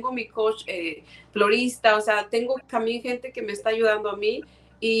tengo mi coach florista, o sea, tengo también gente que me está ayudando a mí.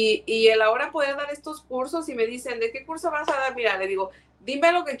 Y el ahora poder dar estos cursos y me dicen, ¿de qué curso vas a dar? Mira, le digo,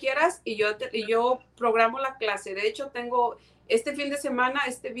 dime lo que quieras y yo programo la clase. De hecho, tengo este fin de semana,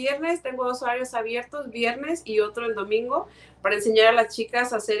 este viernes, tengo 2 horarios abiertos, viernes y otro el domingo, para enseñar a las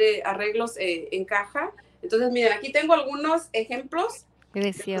chicas a hacer arreglos en caja. Entonces, miren, aquí tengo algunos ejemplos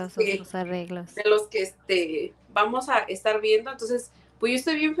Preciosos tus arreglos. de los que vamos a estar viendo. Entonces, pues yo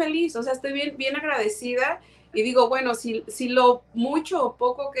estoy bien feliz, o sea, estoy bien agradecida y digo, bueno, si lo mucho o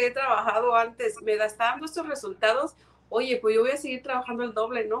poco que he trabajado antes está dando estos resultados, oye, pues yo voy a seguir trabajando el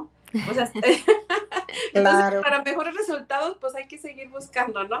doble, ¿no? O sea, entonces Claro, para mejores resultados, pues hay que seguir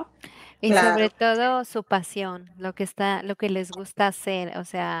buscando, ¿no? Y sobre claro. todo su pasión, lo que les gusta hacer. O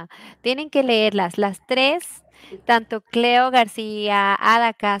sea, tienen que leerlas, las tres. Tanto Cleo García,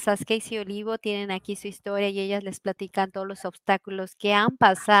 Ada Casas, Casey Olivo tienen aquí su historia y ellas les platican todos los obstáculos que han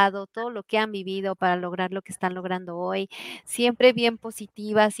pasado, todo lo que han vivido para lograr lo que están logrando hoy. Siempre bien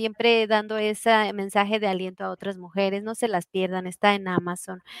positivas, siempre dando ese mensaje de aliento a otras mujeres. No se las pierdan, está en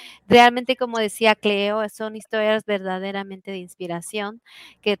Amazon. Realmente, como decía Cleo, son historias verdaderamente de inspiración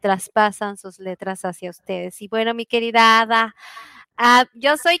que traspasan sus letras hacia ustedes. Y bueno, mi querida Ada,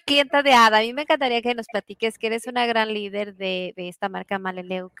 yo soy clienta de Ada. A mí me encantaría que nos platiques que eres una gran líder de esta marca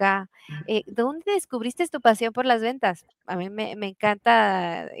Maleleuca. ¿Dónde descubriste tu pasión por las ventas? A mí me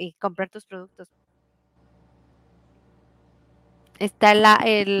encanta comprar tus productos. Está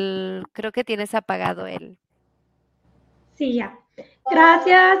creo que tienes apagado el. Sí, ya.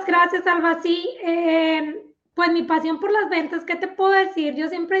 Gracias, Alba. Sí, pues mi pasión por las ventas, ¿qué te puedo decir? Yo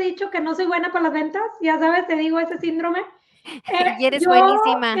siempre he dicho que no soy buena para las ventas, ya sabes, te digo ese síndrome. Y eres Yo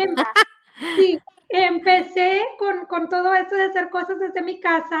buenísima. sí, empecé con todo esto de hacer cosas desde mi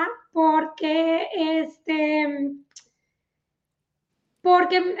casa porque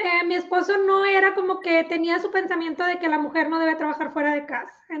mi esposo no era como que tenía su pensamiento de que la mujer no debe trabajar fuera de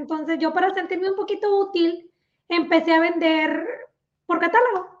casa. Entonces yo, para sentirme un poquito útil, empecé a vender por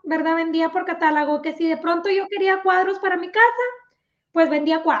catálogo, ¿verdad? Vendía por catálogo, que si de pronto yo quería cuadros para mi casa, pues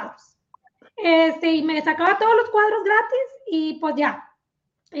vendía cuadros. Y me sacaba todos los cuadros gratis y pues ya.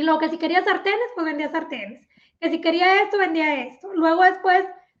 Y luego que si quería sartenes, pues vendía sartenes. Que si quería esto, vendía esto. Luego después,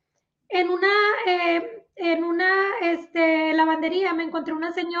 en una lavandería me encontré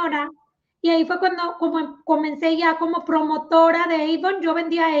una señora y ahí fue cuando comencé ya como promotora de Avon. Yo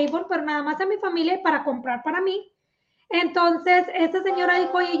vendía Avon, pero nada más a mi familia y para comprar para mí. Entonces, esta señora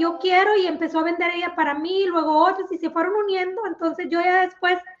dijo, oye, yo quiero, y empezó a vender ella para mí, luego otros, y se fueron uniendo. Entonces, yo ya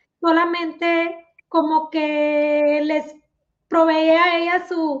después solamente como que les proveía a ellas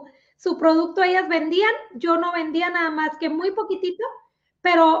su producto, ellas vendían, yo no vendía nada más que muy poquitito,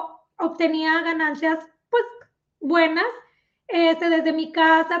 pero obtenía ganancias, pues, buenas, desde mi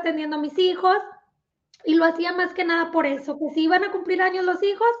casa, atendiendo a mis hijos, y lo hacía más que nada por eso, que si iban a cumplir años los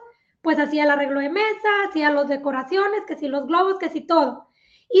hijos, pues hacía el arreglo de mesa, hacía las decoraciones, que si los globos, que si todo.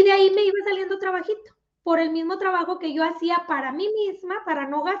 Y de ahí me iba saliendo trabajito, por el mismo trabajo que yo hacía para mí misma, para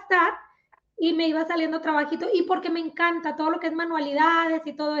no gastar, y me iba saliendo trabajito, y porque me encanta todo lo que es manualidades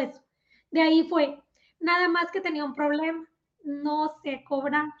y todo eso. De ahí fue, nada más que tenía un problema, no sé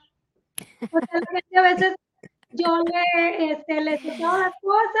cobrar. O sea, la gente a veces yo les tocaba las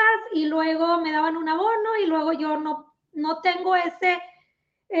cosas y luego me daban un abono y luego yo no tengo ese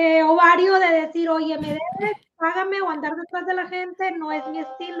ovario de decir, oye, me debes, págame, o andar detrás de la gente, no es mi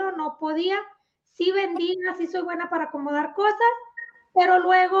estilo, no podía. Sí vendía, sí soy buena para acomodar cosas, pero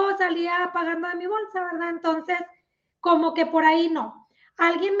luego salía pagando de mi bolsa, ¿verdad? Entonces, como que por ahí no.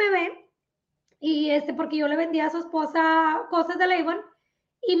 Alguien me ve y porque yo le vendía a su esposa cosas de Avon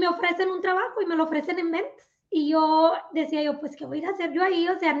y me ofrecen un trabajo y me lo ofrecen en ventas. Y yo decía yo, pues, ¿qué voy a ir a hacer yo ahí?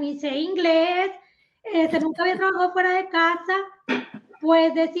 O sea, ni sé inglés, nunca había trabajado fuera de casa.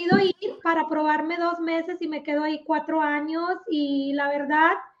 Pues decido ir para probarme 2 meses y me quedo ahí 4 años, y la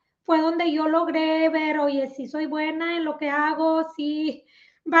verdad fue donde yo logré ver, oye, sí soy buena en lo que hago, sí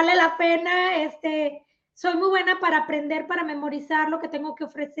vale la pena, soy muy buena para aprender, para memorizar lo que tengo que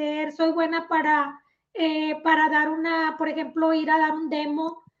ofrecer, soy buena para dar por ejemplo, ir a dar un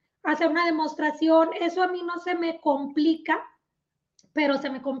demo, hacer una demostración, eso a mí no se me complica, pero se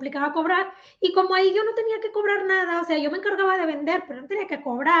me complicaba cobrar. Y como ahí yo no tenía que cobrar nada, o sea, yo me encargaba de vender, pero no tenía que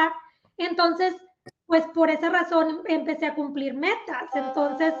cobrar. Entonces, pues por esa razón empecé a cumplir metas.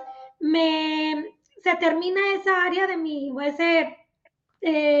 Entonces, se termina esa área de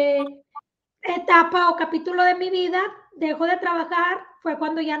etapa o capítulo de mi vida, dejo de trabajar, fue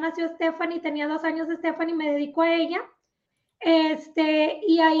cuando ya nació Stephanie, tenía 2 años de Stephanie, me dedico a ella.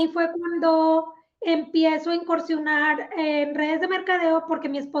 Y ahí fue cuando empiezo a incursionar en redes de mercadeo, porque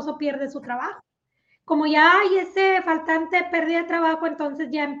mi esposo pierde su trabajo. Como ya hay ese faltante pérdida de trabajo, entonces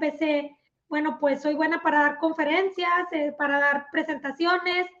ya empecé, bueno, pues soy buena para dar conferencias, para dar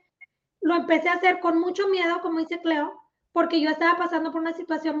presentaciones. Lo empecé a hacer con mucho miedo, como dice Cleo, porque yo estaba pasando por una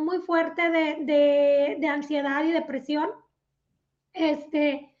situación muy fuerte de ansiedad y depresión.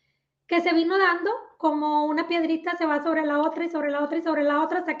 Que se vino dando como una piedrita, se va sobre la otra y sobre la otra y sobre la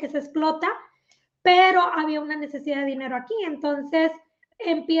otra hasta que se explota, pero había una necesidad de dinero aquí. Entonces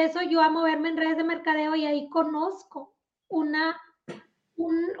empiezo yo a moverme en redes de mercadeo y ahí conozco un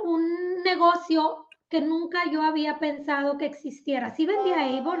negocio que nunca yo había pensado que existiera. Sí vendía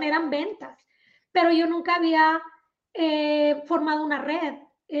Avon, eran ventas, pero yo nunca había formado una red,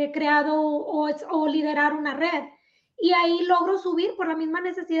 creado o liderar una red. Y ahí logro subir, por la misma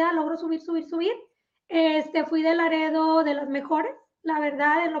necesidad, logro subir. Fui de Laredo de las mejores, la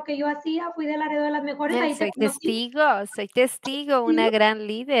verdad, en lo que yo hacía, fui de Laredo de las mejores, ahí te conocí. Soy testigo, Sí, una gran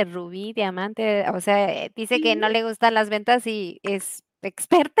líder, Rubí, diamante, o sea, dice que no sí. le gustan las ventas y es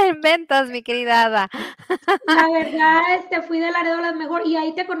experta en ventas, mi querida Ada. La verdad, fui de Laredo a las mejor y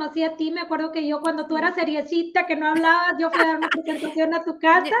ahí te conocí a ti. Me acuerdo que yo cuando tú eras seriecita, que no hablabas, yo fui a dar una presentación a tu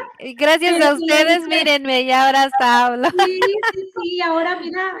casa, Y gracias a y le ustedes, dije, mírenme, y ahora hasta hablo. sí, sí, sí, ahora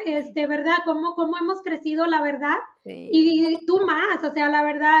mira, verdad, cómo hemos crecido, la verdad, Sí, y tú más, o sea, la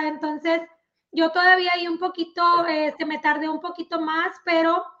verdad. Entonces, yo todavía ahí un poquito, me tardé un poquito más,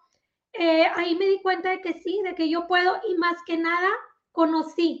 pero ahí me di cuenta de que sí, de que yo puedo, y más que nada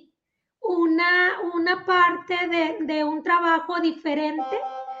conocí una parte de un trabajo diferente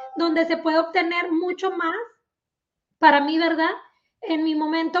donde se puede obtener mucho más para mí, ¿verdad? En mi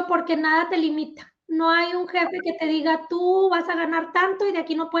momento, porque nada te limita. No hay un jefe que te diga, tú vas a ganar tanto y de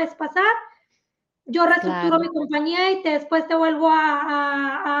aquí no puedes pasar. Yo reestructuro claro, mi compañía y después te vuelvo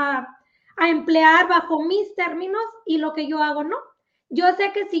a emplear bajo mis términos y lo que yo hago no. Yo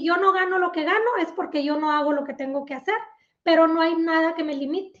sé que si yo no gano lo que gano es porque yo no hago lo que tengo que hacer, pero no hay nada que me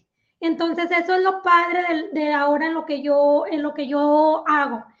limite. Entonces eso es lo padre de ahora en lo que yo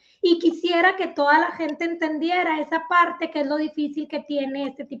hago. Y quisiera que toda la gente entendiera esa parte, que es lo difícil que tiene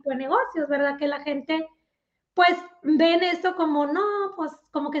este tipo de negocios, ¿verdad? Que la gente pues ven esto como, no, pues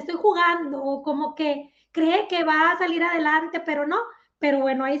como que estoy jugando o como que cree que va a salir adelante, pero no. Pero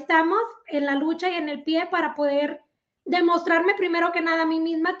bueno, ahí estamos en la lucha y en el pie para poder demostrarme primero que nada a mí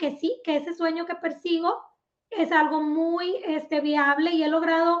misma que sí, que ese sueño que persigo es algo muy viable y he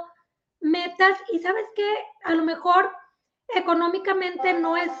logrado metas y sabes que a lo mejor económicamente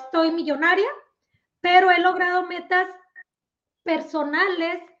no estoy millonaria, pero he logrado metas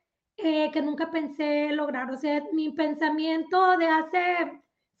personales que nunca pensé lograr. O sea, mi pensamiento de hace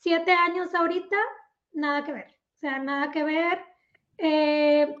 7 años ahorita, nada que ver. O sea, nada que ver.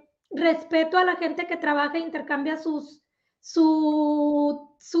 Eh, Respeto a la gente que trabaja e intercambia su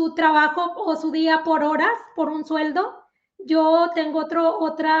trabajo o su día por horas, por un sueldo. Yo tengo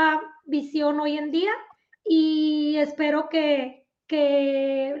otra visión hoy en día y espero que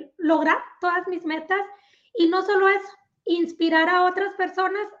lograr todas mis metas. Y no solo eso, inspirar a otras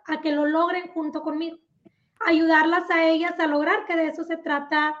personas a que lo logren junto conmigo, ayudarlas a ellas a lograr, que de eso se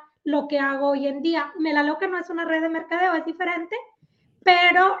trata lo que hago hoy en día. Me la Loca no es una red de mercadeo, es diferente,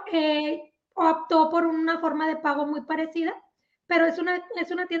 pero optó por una forma de pago muy parecida, pero es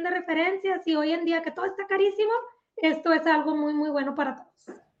una tienda de referencias y hoy en día que todo está carísimo, esto es algo muy, muy bueno para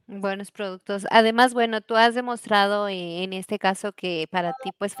todos. buenos productos. Además, bueno, tú has demostrado en este caso que para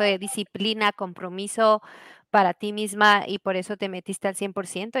ti pues fue disciplina, compromiso para ti misma y por eso te metiste al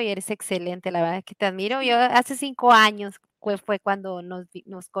 100% y eres excelente, la verdad que te admiro. Yo hace 5 años fue cuando nos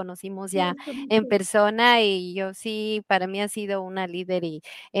conocimos ya en persona y yo sí, para mí has sido una líder y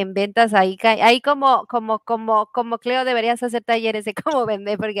en ventas ahí como Cleo deberías hacer talleres de cómo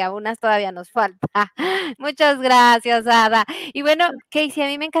vender porque a unas todavía nos falta. Muchas gracias, Ada. Y bueno, Casey, a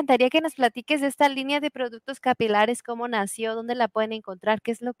mí me encantaría que nos platiques de esta línea de productos capilares, cómo nació, dónde la pueden encontrar, qué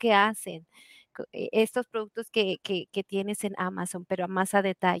es lo que hacen, estos productos que tienes en Amazon, pero más a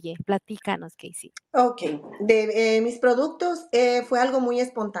detalle. Platícanos, Casey. Ok, de mis productos fue algo muy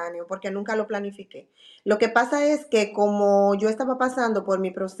espontáneo porque nunca lo planifiqué. Lo que pasa es que como yo estaba pasando por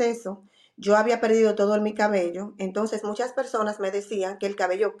mi proceso, yo había perdido todo en mi cabello, entonces muchas personas me decían que el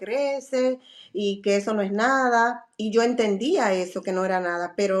cabello crece y que eso no es nada, y yo entendía eso, que no era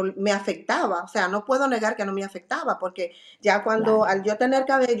nada, pero me afectaba, o sea, no puedo negar que no me afectaba porque ya cuando Claro, al yo tener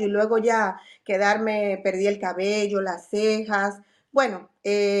cabello y luego ya quedarme, perdí el cabello, las cejas, bueno,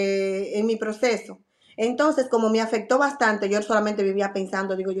 en mi proceso. Entonces, como me afectó bastante, yo solamente vivía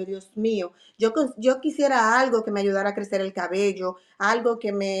pensando, digo yo, Dios mío, yo quisiera algo que me ayudara a crecer el cabello, algo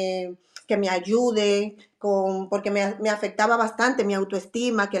que me ayude, porque me afectaba bastante mi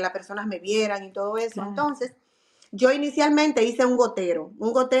autoestima, que las personas me vieran y todo eso. claro. Entonces, yo inicialmente hice un gotero.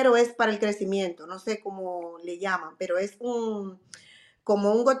 Un gotero es para el crecimiento, no sé cómo le llaman, pero es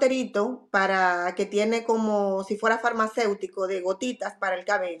como un goterito para que tiene como si fuera farmacéutico de gotitas para el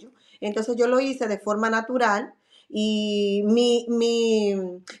cabello. Entonces yo lo hice de forma natural y mi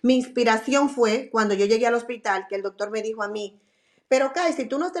inspiración fue cuando yo llegué al hospital que el doctor me dijo a mí, pero Kai, si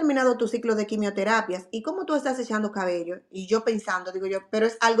tú no has terminado tu ciclo de quimioterapias, ¿y cómo tú estás echando cabello? Y yo pensando, digo yo, pero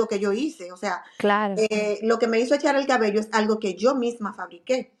es algo que yo hice, o sea, Claro, lo que me hizo echar el cabello es algo que yo misma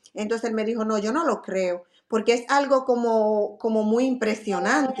fabriqué. Entonces él me dijo, no, yo no lo creo, porque es algo como muy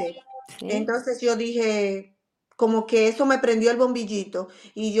impresionante. sí. Entonces yo dije, como que eso me prendió el bombillito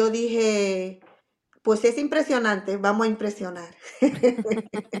y yo dije, Pues es impresionante, vamos a impresionar.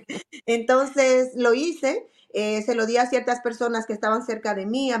 Entonces lo hice, se lo di a ciertas personas que estaban cerca de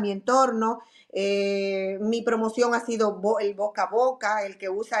mí, a mi entorno. Mi promoción ha sido el boca a boca, el que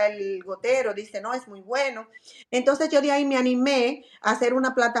usa el gotero dice, no, es muy bueno. Entonces yo de ahí me animé a hacer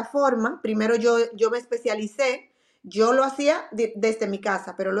una plataforma. Primero yo me especialicé, yo lo hacía desde mi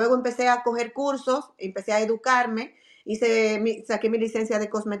casa, pero luego empecé a coger cursos, empecé a educarme, saqué mi licencia de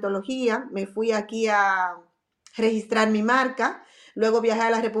cosmetología, me fui aquí a registrar mi marca. Luego viajé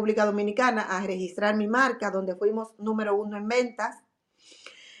a la República Dominicana a registrar mi marca, donde fuimos número 1 en ventas.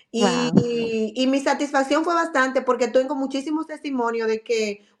 Wow. Y mi satisfacción fue bastante porque tengo muchísimos testimonios de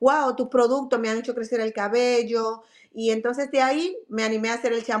que, wow, tus productos me han hecho crecer el cabello. Y entonces de ahí me animé a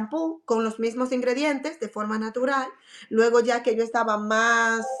hacer el champú con los mismos ingredientes de forma natural. Luego ya que yo estaba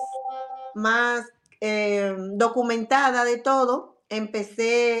más documentada de todo,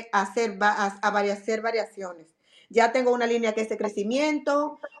 empecé a hacer hacer variaciones. Ya tengo una línea que es de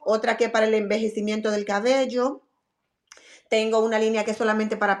crecimiento, otra que es para el envejecimiento del cabello. Tengo una línea que es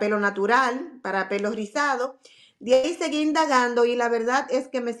solamente para pelo natural, para pelo rizado. De ahí seguí indagando y la verdad es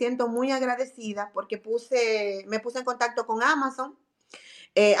que me siento muy agradecida porque me puse en contacto con Amazon.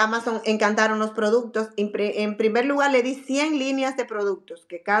 Amazon encantaron los productos. En primer lugar le di 100 líneas de productos,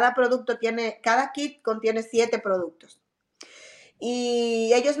 que cada kit contiene 7 productos.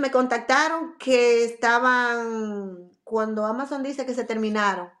 Y ellos me contactaron que cuando Amazon dice que se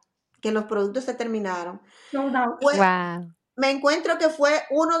terminaron, que los productos se terminaron, Sold out. pues Wow. me encuentro que fue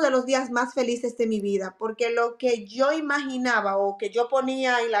uno de los días más felices de mi vida, porque lo que yo imaginaba o que yo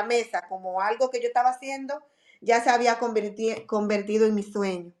ponía en la mesa como algo que yo estaba haciendo, ya se había convertido en mi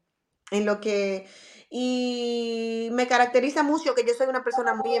sueño, en lo que, y me caracteriza mucho que yo soy una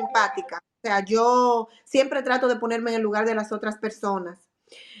persona muy empática, o sea, yo siempre trato de ponerme en el lugar de las otras personas.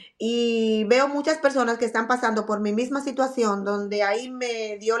 Y veo muchas personas que están pasando por mi misma situación, donde ahí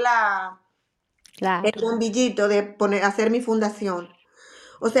me dio el Claro. bombillito de hacer mi fundación.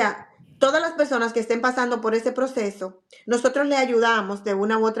 O sea, todas las personas que estén pasando por ese proceso, nosotros le ayudamos de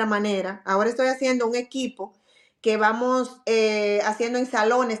una u otra manera. Ahora estoy haciendo un equipo que vamos haciendo en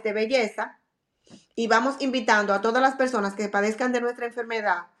salones de belleza y vamos invitando a todas las personas que padezcan de nuestra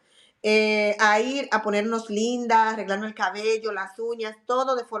enfermedad a ir a ponernos lindas, arreglarnos el cabello, las uñas,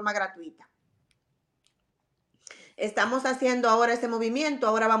 todo de forma gratuita. Estamos haciendo ahora ese movimiento,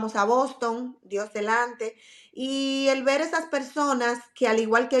 ahora vamos a Boston, Dios delante, y el ver esas personas que al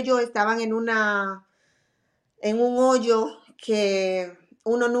igual que yo estaban en un hoyo que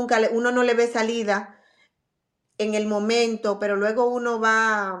uno no le ve salida en el momento, pero luego uno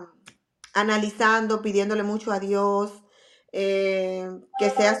va analizando, pidiéndole mucho a Dios, que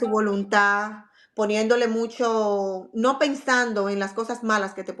sea su voluntad, poniéndole mucho, no pensando en las cosas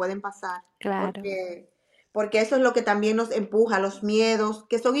malas que te pueden pasar, Claro. porque eso es lo que también nos empuja, los miedos,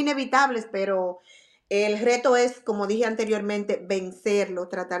 que son inevitables, pero el reto es, como dije anteriormente, vencerlo,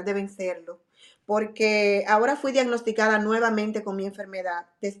 tratar de vencerlo. Porque ahora fui diagnosticada nuevamente con mi enfermedad,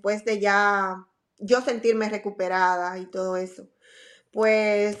 después de ya yo sentirme recuperada y todo eso.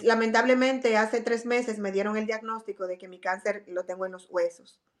 Pues lamentablemente hace 3 meses me dieron el diagnóstico de que mi cáncer lo tengo en los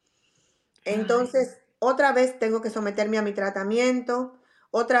huesos. Entonces, otra vez tengo que someterme a mi tratamiento.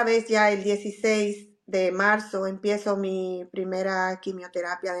 Otra vez ya el 16 de marzo empiezo mi primera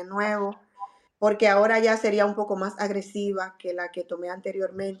quimioterapia de nuevo, porque ahora ya sería un poco más agresiva que la que tomé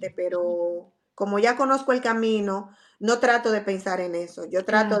anteriormente, pero como ya conozco el camino, no trato de pensar en eso. Yo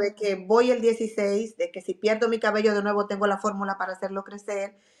trato Claro. de que voy el 16, de que si pierdo mi cabello de nuevo tengo la fórmula para hacerlo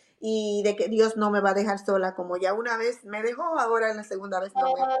crecer y de que Dios no me va a dejar sola, como ya una vez me dejó, ahora en la segunda vez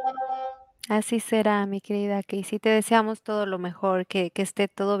no me. Así será, mi querida Casey. Te deseamos todo lo mejor, que esté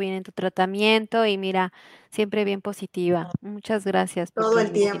todo bien en tu tratamiento y mira, siempre bien positiva. Muchas gracias por Todo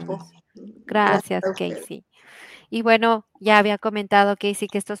el tiempo. transmitirnos. Gracias Gracias, a usted. Casey. Y bueno, ya había comentado Casey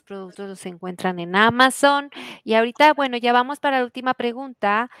que estos productos los encuentran en Amazon. Y ahorita, bueno, ya vamos para la última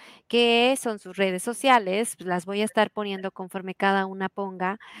pregunta, que son sus redes sociales. Pues, las voy a estar poniendo conforme cada una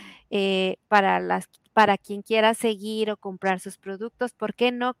ponga para quien quiera seguir o comprar sus productos. ¿Por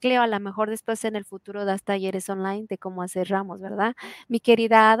qué no, Cleo? A lo mejor después en el futuro das talleres online de cómo hacer ramos, ¿verdad? Mi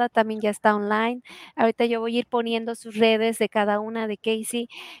querida Ada también ya está online. Ahorita yo voy a ir poniendo sus redes de cada una de Casey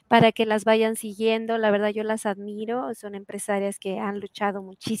para que las vayan siguiendo. La verdad, yo las admiro. Son empresarias que han luchado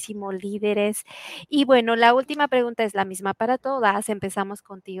muchísimo, líderes. Y bueno, la última pregunta es la misma para todas. Empezamos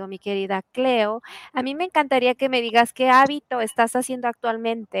contigo, mi querida Cleo. A mí me encantaría que me digas qué hábito estás haciendo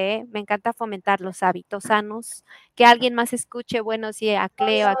actualmente. Me encanta fomentar los hábitos. hábitos sanos, que alguien más escuche, bueno, si a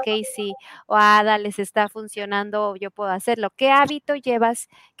Cleo, a Casey o a Ada les está funcionando, yo puedo hacerlo. ¿Qué hábito llevas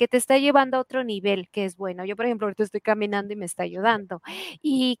que te está llevando a otro nivel, que es bueno? Yo, por ejemplo, ahorita estoy caminando y me está ayudando.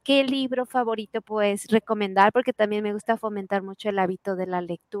 ¿Y qué libro favorito puedes recomendar? Porque también me gusta fomentar mucho el hábito de la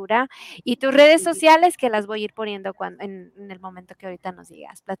lectura. Y tus redes sociales, que las voy a ir poniendo en el momento que ahorita nos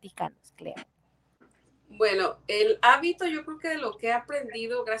digas. Platícanos, Cleo. Bueno, el hábito, yo creo que de lo que he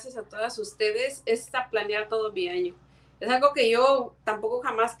aprendido gracias a todas ustedes es a planear todo mi año. Es algo que yo tampoco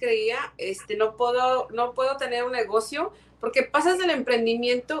jamás creía. No puedo tener un negocio porque pasas del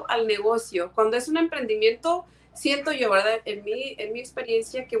emprendimiento al negocio. Cuando es un emprendimiento, siento yo, ¿verdad? En mi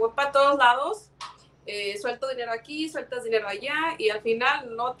experiencia, que voy para todos lados, suelto dinero aquí, sueltas dinero allá y al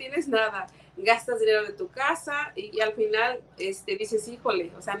final no tienes nada. Gastas dinero de tu casa y al final dices,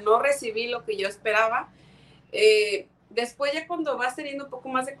 híjole, o sea, no recibí lo que yo esperaba. Después ya cuando vas teniendo un poco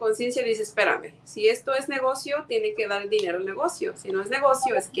más de conciencia dices, espérame, si esto es negocio, tiene que dar dinero al negocio. Si no es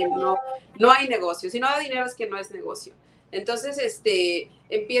negocio, es que no hay negocio. Si no da dinero, es que no es negocio. Entonces,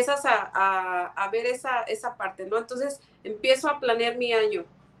 empiezas a ver esa parte, ¿no? Entonces, empiezo a planear mi año.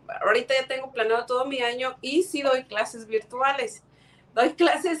 Ahorita ya tengo planeado todo mi año y sí doy clases virtuales. Doy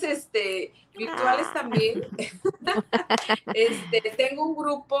clases virtuales también. Tengo un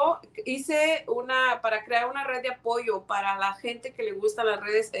grupo, para crear una red de apoyo para la gente que le gustan las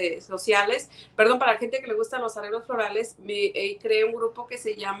redes sociales, perdón, para la gente que le gustan los arreglos florales. Creé un grupo que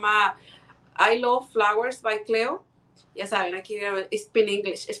se llama I Love Flowers by Cleo. Ya saben, aquí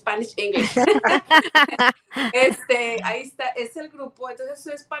Spanish English. Ahí está, es el grupo. Entonces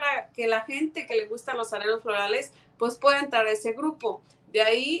eso es para que la gente que le gustan los arreglos florales pues pueda entrar a ese grupo. De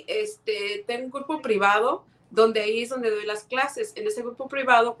ahí tengo un grupo privado donde ahí es donde doy las clases. En ese grupo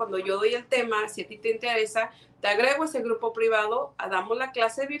privado, cuando yo doy el tema, si a ti te interesa, te agrego a ese grupo privado, damos la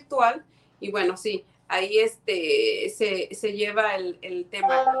clase virtual y bueno, sí, ahí se lleva el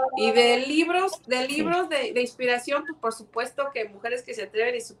tema. Y de libros de inspiración, pues por supuesto que mujeres que se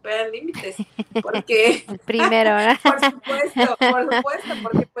atreven y superan límites, porque El primero, ¿verdad? por supuesto,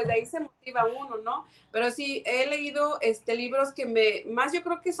 porque pues de ahí se motiva uno, ¿no? Pero sí, he leído libros que más yo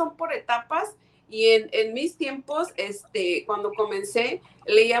creo que son por etapas. Y en mis tiempos, cuando comencé,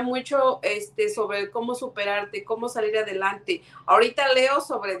 leía mucho sobre cómo superarte, cómo salir adelante. Ahorita leo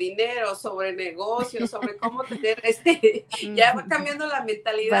sobre dinero, sobre negocios, sobre cómo tener, ya va cambiando la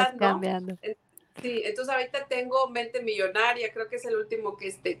mentalidad, Vas cambiando. ¿no? Sí, entonces ahorita tengo mente millonaria, creo que es el último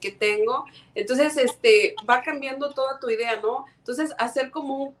que tengo. Entonces, va cambiando toda tu idea, ¿no? Entonces, hacer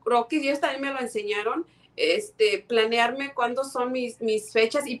como un croquis, y ellos también me lo enseñaron, planearme cuándo son mis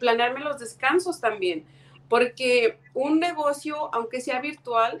fechas y planearme los descansos también, porque un negocio, aunque sea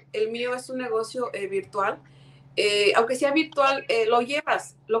virtual, el mío es un negocio virtual, aunque sea virtual, lo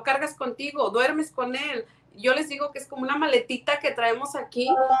llevas, lo cargas contigo, duermes con él. Yo les digo que es como una maletita que traemos aquí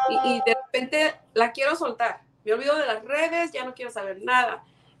y de repente la quiero soltar. Me olvido de las redes, ya no quiero saber nada.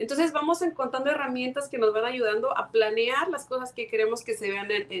 Entonces vamos encontrando herramientas que nos van ayudando a planear las cosas que queremos que se vean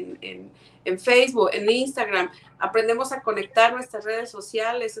en Facebook, en Instagram. Aprendemos a conectar nuestras redes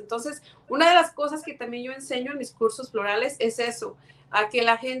sociales. Entonces, una de las cosas que también yo enseño en mis cursos florales es eso, a que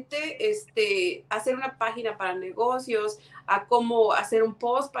la gente, hacer una página para negocios, a cómo hacer un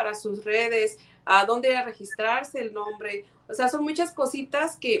post para sus redes, a dónde ir a registrarse el nombre. O sea, son muchas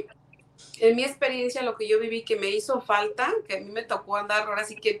cositas que en mi experiencia, lo que yo viví que me hizo falta, que a mí me tocó andar ahora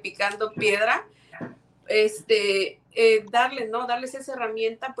sí que picando piedra, darles esa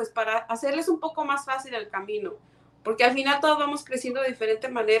herramienta pues para hacerles un poco más fácil el camino, porque al final todos vamos creciendo de diferente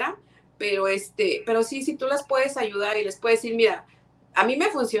manera, pero sí, si tú las puedes ayudar y les puedes decir, mira, a mí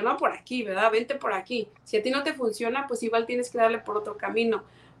me funcionó por aquí, ¿verdad? Vente por aquí. Si a ti no te funciona, pues igual tienes que darle por otro camino.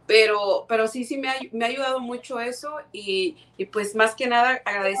 Pero sí me ha ayudado mucho eso y pues más que nada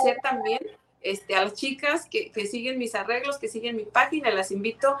agradecer también a las chicas que siguen mis arreglos, que siguen mi página, las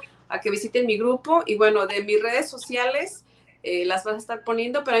invito a que visiten mi grupo y bueno, de mis redes sociales las vas a estar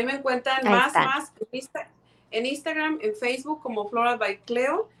poniendo, pero ahí me encuentran más en Instagram, en Facebook como Floral by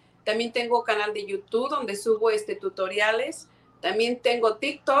Cleo. También tengo canal de YouTube donde subo tutoriales. También tengo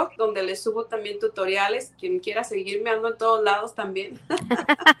TikTok, donde les subo también tutoriales. Quien quiera seguirme, ando en todos lados también.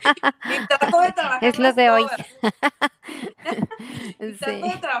 Y trato de trabajarlas Es lo de hoy. Y trato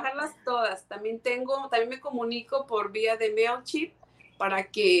de trabajarlas todas. También me comunico por vía de MailChimp para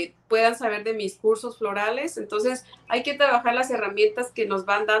que puedan saber de mis cursos florales. Entonces, hay que trabajar las herramientas que nos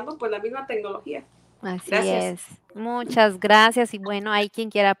van dando, pues la misma tecnología. Así Gracias. es. Muchas gracias. Y bueno, hay quien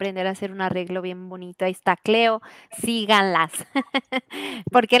quiera aprender a hacer un arreglo bien bonito. Ahí está Cleo, síganlas.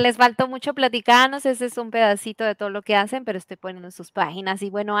 Porque les faltó mucho platicarnos. Ese es un pedacito de todo lo que hacen, pero estoy poniendo sus páginas. Y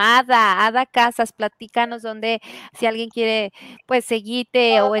bueno, Ada Casas, platícanos donde, si alguien quiere, pues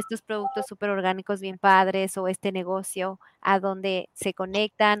seguirte o estos productos súper orgánicos bien padres o este negocio, a donde se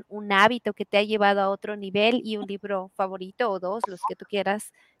conectan, un hábito que te ha llevado a otro nivel y un libro favorito o dos, los que tú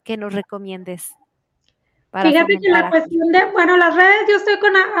quieras, que nos recomiendes para Fíjate que fomentar la aquí. cuestión de, bueno, las redes, yo estoy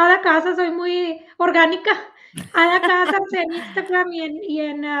con Ada Casa, soy muy orgánica. Ada Casas en Instagram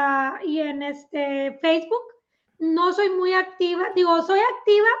y en Facebook. No soy muy activa, digo, soy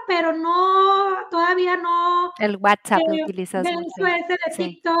activa, pero no, todavía no El WhatsApp lo utilizas venzo mucho. ese de Sí,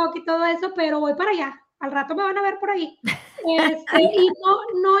 TikTok y todo eso, pero voy para allá. Al rato me van a ver por ahí. Y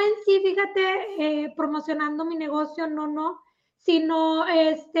no en sí, fíjate, promocionando mi negocio, no, sino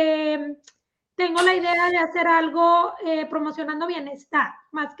tengo la idea de hacer algo promocionando bienestar,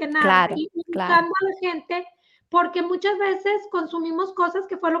 más que nada, claro, y claro. educando a la gente, porque muchas veces consumimos cosas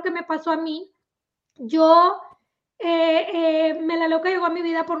que fue lo que me pasó a mí. Yo me la loca llegó a mi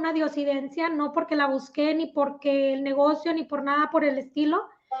vida por una diosidencia, no porque la busqué, ni porque el negocio, ni por nada por el estilo.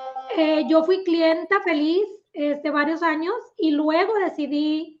 Yo fui clienta feliz varios años y luego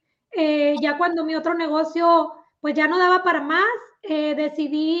decidí, ya cuando mi otro negocio pues ya no daba para más,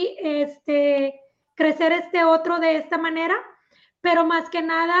 decidí crecer este otro de esta manera, pero más que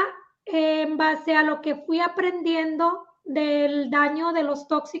nada en base a lo que fui aprendiendo del daño de los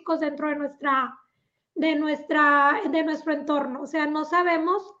tóxicos dentro de nuestro entorno. O sea, no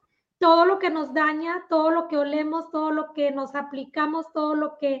sabemos todo lo que nos daña, todo lo que olemos, todo lo que nos aplicamos, todo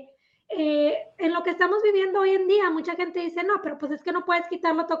lo que en lo que estamos viviendo hoy en día. Mucha gente dice, no, pero pues es que no puedes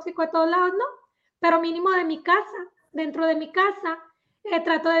quitar lo tóxico de todos lados, no, pero mínimo de mi casa, dentro de mi casa,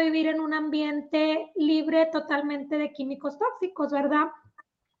 trato de vivir en un ambiente libre totalmente de químicos tóxicos, ¿verdad?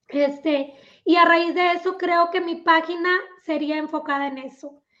 Y a raíz de eso creo que mi página sería enfocada en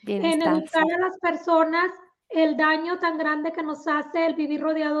eso, en Bienestar, educar sí. a las personas el daño tan grande que nos hace el vivir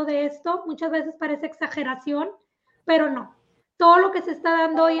rodeado de esto. Muchas veces parece exageración, pero no. Todo lo que se está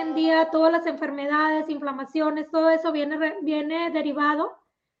dando hoy en día, todas las enfermedades, inflamaciones, todo eso viene derivado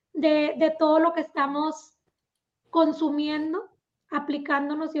de todo lo que estamos consumiendo,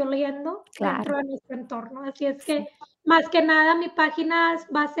 aplicándonos y oliendo dentro Claro, de nuestro entorno. Así es sí. que, más que nada, mi página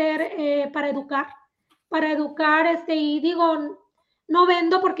va a ser para educar, y digo, no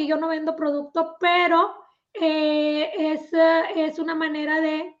vendo porque yo no vendo producto, pero es una manera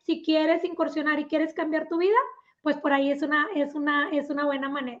de, si quieres incursionar y quieres cambiar tu vida, pues por ahí es una buena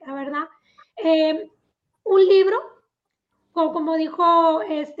manera, ¿verdad? Un libro como dijo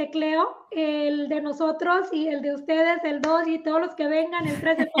Cleo, el de nosotros y el de ustedes, el 2 y todos los que vengan, el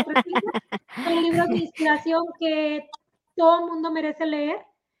 3, el 4, el 5, son libros de inspiración que todo el mundo merece leer,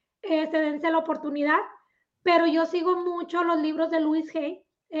 dense la oportunidad, pero yo sigo mucho los libros de Louise Hay,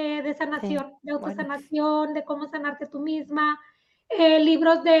 de Sí, sanación, de bueno, autosanación, de cómo sanarte tú misma,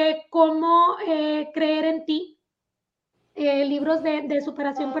 libros de cómo creer en ti, libros de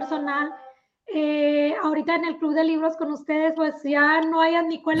superación personal. Ahorita en el club de libros con ustedes, pues ya no hay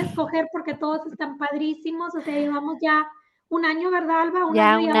ni cuál escoger porque todos están padrísimos. O sea, llevamos ya un año, ¿verdad, Alba? Un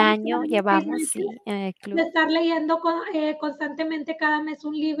ya año, un ya vamos año 6 llevamos, meses sí, en el de club. estar leyendo constantemente cada mes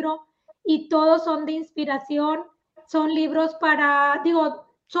un libro y todos son de inspiración. Son libros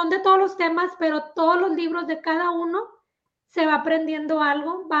son de todos los temas, pero todos los libros de cada uno se va aprendiendo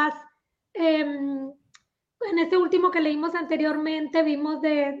algo. En este último que leímos anteriormente, vimos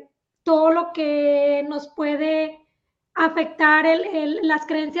de todo lo que nos puede afectar las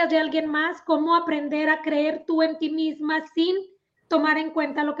creencias de alguien más, cómo aprender a creer tú en ti misma sin tomar en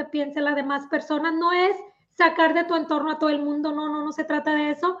cuenta lo que piensen las demás personas. No es sacar de tu entorno a todo el mundo, no se trata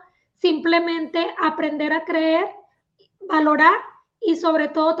de eso. Simplemente aprender a creer, valorar y sobre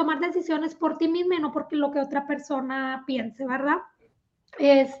todo tomar decisiones por ti misma y no por lo que otra persona piense, ¿verdad?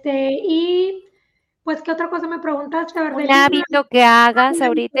 Y pues, ¿qué otra cosa me preguntaste? A ver, Un del libro, hábito que hagas un hábito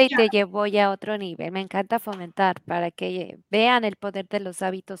ahorita y que te haga. llevó ya a otro nivel. Me encanta fomentar para que vean el poder de los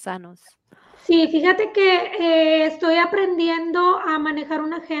hábitos sanos. Sí, fíjate que estoy aprendiendo a manejar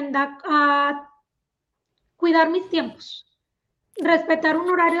una agenda, a cuidar mis tiempos, respetar un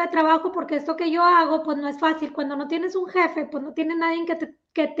horario de trabajo, porque esto que yo hago, pues no es fácil. Cuando no tienes un jefe, pues no tienes nadie que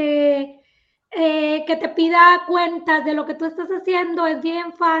te pida cuentas de lo que tú estás haciendo, es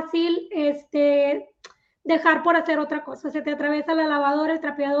bien fácil dejar por hacer otra cosa. Se te atraviesa la lavadora, el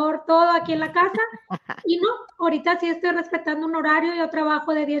trapeador, todo aquí en la casa. Y no, ahorita sí estoy respetando un horario. Yo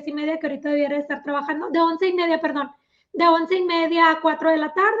trabajo de 10:30, que ahorita debiera estar trabajando, de 11:30, perdón, de 11:30 a 4 de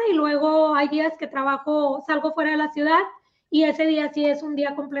la tarde, y luego hay días que salgo fuera de la ciudad y ese día sí es un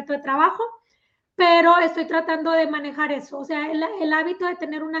día completo de trabajo, pero estoy tratando de manejar eso, o sea, el hábito de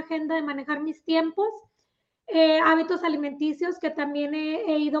tener una agenda, de manejar mis tiempos, hábitos alimenticios que también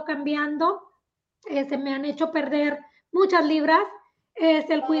he ido cambiando, se me han hecho perder muchas libras, es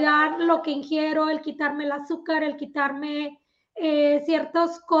el cuidar lo que ingiero, el quitarme el azúcar, el quitarme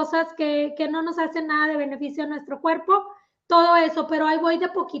ciertas cosas que no nos hacen nada de beneficio a nuestro cuerpo, todo eso, pero ahí voy de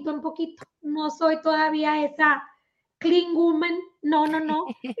poquito en poquito. No soy todavía esa clean woman, no, no, no.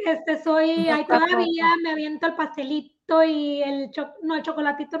 Ahí Poco a todavía poco. me aviento el pastelito y no, el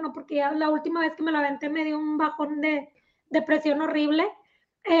chocolatito no, porque ya la última vez que me lo aventé me dio un bajón de depresión horrible.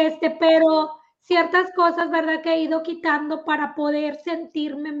 Pero ciertas cosas, ¿verdad? Que he ido quitando para poder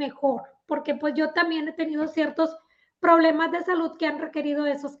sentirme mejor, porque pues yo también he tenido ciertos problemas de salud que han requerido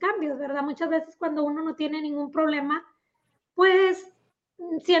esos cambios, ¿verdad? Muchas veces cuando uno no tiene ningún problema, pues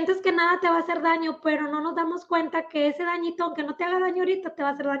sientes que nada te va a hacer daño, pero no nos damos cuenta que ese dañito, aunque no te haga daño ahorita, te va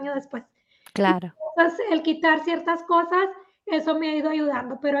a hacer daño después. Claro. Entonces, el quitar ciertas cosas, eso me ha ido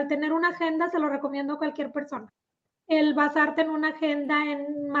ayudando, pero el tener una agenda se lo recomiendo a cualquier persona. El basarte en una agenda,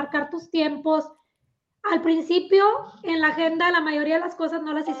 en marcar tus tiempos. Al principio, en la agenda, la mayoría de las cosas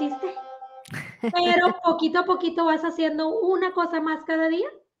no las hiciste, pero poquito a poquito vas haciendo una cosa más cada día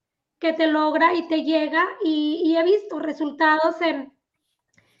que te logra y te llega, y he visto resultados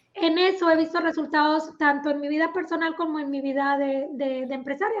en eso, he visto resultados tanto en mi vida personal como en mi vida de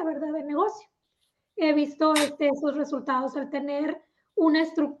empresaria, ¿verdad? De negocio. He visto esos resultados al tener una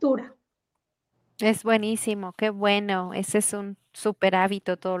estructura. Es buenísimo, qué bueno. Ese es un súper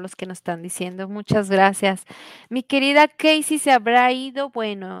hábito, todos los que nos están diciendo. Muchas gracias. Mi querida Casey se habrá ido.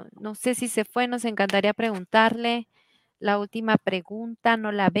 Bueno, no sé si se fue, nos encantaría preguntarle. La última pregunta,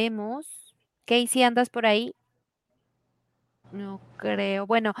 no la vemos. Casey, ¿andas por ahí? No creo.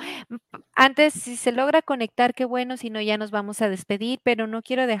 Bueno, antes, si se logra conectar, qué bueno, si no, ya nos vamos a despedir, pero no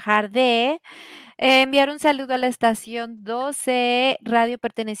quiero dejar de enviar un saludo a la estación 12, radio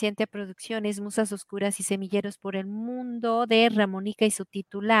perteneciente a Producciones Musas Oscuras y Semilleros por el Mundo, de Ramónica y su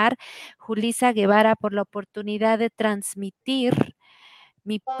titular, Julisa Guevara, por la oportunidad de transmitir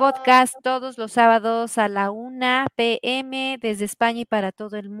mi podcast todos los sábados a la 1 p.m. desde España y para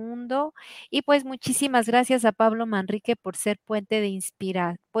todo el mundo. Y pues muchísimas gracias a Pablo Manrique por ser puente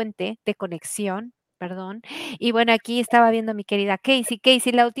de conexión, perdón. Y bueno, aquí estaba viendo a mi querida Casey.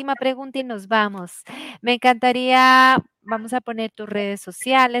 Casey, la última pregunta y nos vamos. Me encantaría, vamos a poner tus redes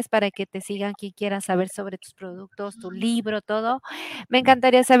sociales para que te sigan quien quiera saber sobre tus productos, tu libro, todo. Me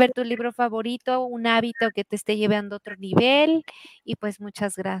encantaría saber tu libro favorito, un hábito que te esté llevando a otro nivel y pues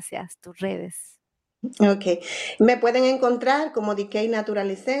muchas gracias, tus redes. Ok, me pueden encontrar como DK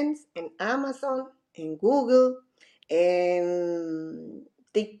Natural Essence en Amazon, en Google, en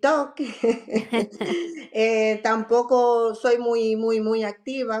TikTok. Tampoco soy muy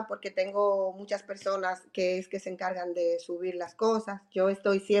activa porque tengo muchas personas que se encargan de subir las cosas. Yo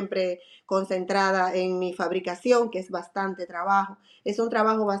estoy siempre concentrada en mi fabricación, que es bastante trabajo. Es un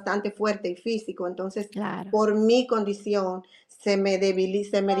trabajo bastante fuerte y físico, entonces Claro. por mi condición se me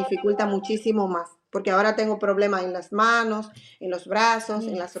dificulta muchísimo más, porque ahora tengo problemas en las manos, en los brazos,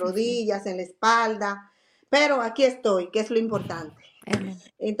 en las Sí, sí. rodillas, en la espalda, pero aquí estoy, que es lo importante. Amén.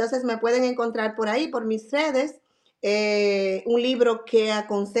 Entonces me pueden encontrar por ahí, por mis redes. Un libro que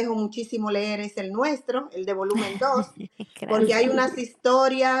aconsejo muchísimo leer es el nuestro, el de volumen 2, porque Gracias. hay unas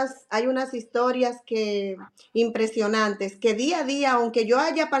historias que impresionantes, que día a día, aunque yo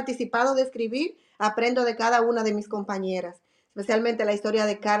haya participado de escribir, aprendo de cada una de mis compañeras, especialmente la historia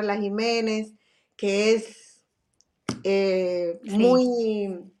de Carla Jiménez, que es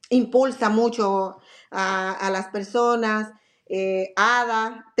Sí. impulsa mucho a las personas.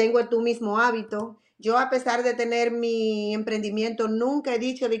 Ada, tengo tu mismo hábito. Yo, a pesar de tener mi emprendimiento, nunca he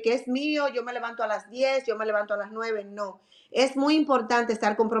dicho de que es mío, yo me levanto a las 10, yo me levanto a las 9, no. Es muy importante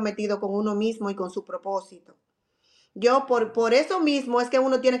estar comprometido con uno mismo y con su propósito. Yo, por eso mismo, es que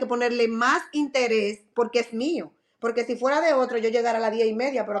uno tiene que ponerle más interés porque es mío. Porque si fuera de otro, yo llegara a las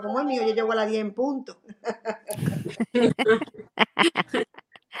 10:30, pero como es mío, yo llego a las 10 en punto.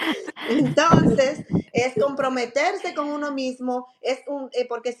 Entonces, es comprometerse con uno mismo,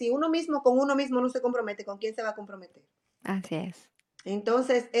 porque si uno mismo con uno mismo no se compromete, ¿con quién se va a comprometer? Así es.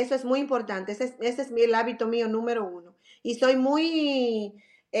 Entonces, eso es muy importante, ese es el hábito mío número 1. Y soy mi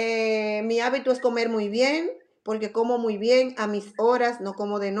hábito es comer muy bien, porque como muy bien a mis horas, no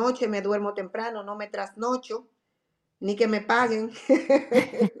como de noche, me duermo temprano, no me trasnocho, ni que me paguen.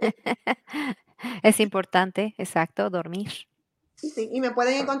 Es importante, exacto, dormir. Sí, y me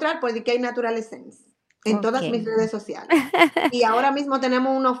pueden encontrar por DK Natural Essence. en todas mis redes sociales. Y ahora mismo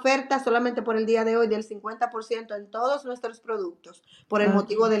tenemos una oferta solamente por el día de hoy del 50% en todos nuestros productos por el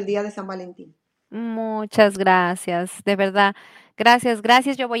motivo del día de San Valentín. Muchas gracias, de verdad. Gracias,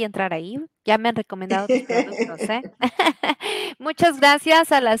 gracias. Yo voy a entrar ahí. Ya me han recomendado tus productos, ¿eh? Muchas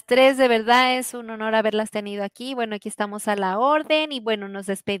gracias a las tres, de verdad es un honor haberlas tenido aquí. Bueno, aquí estamos a la orden y bueno, nos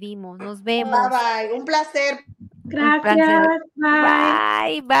despedimos, nos vemos. Bye, bye. Un placer. Un placer. Gracias,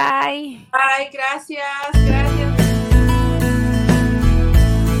 bye. Bye, bye. Ay, gracias, gracias.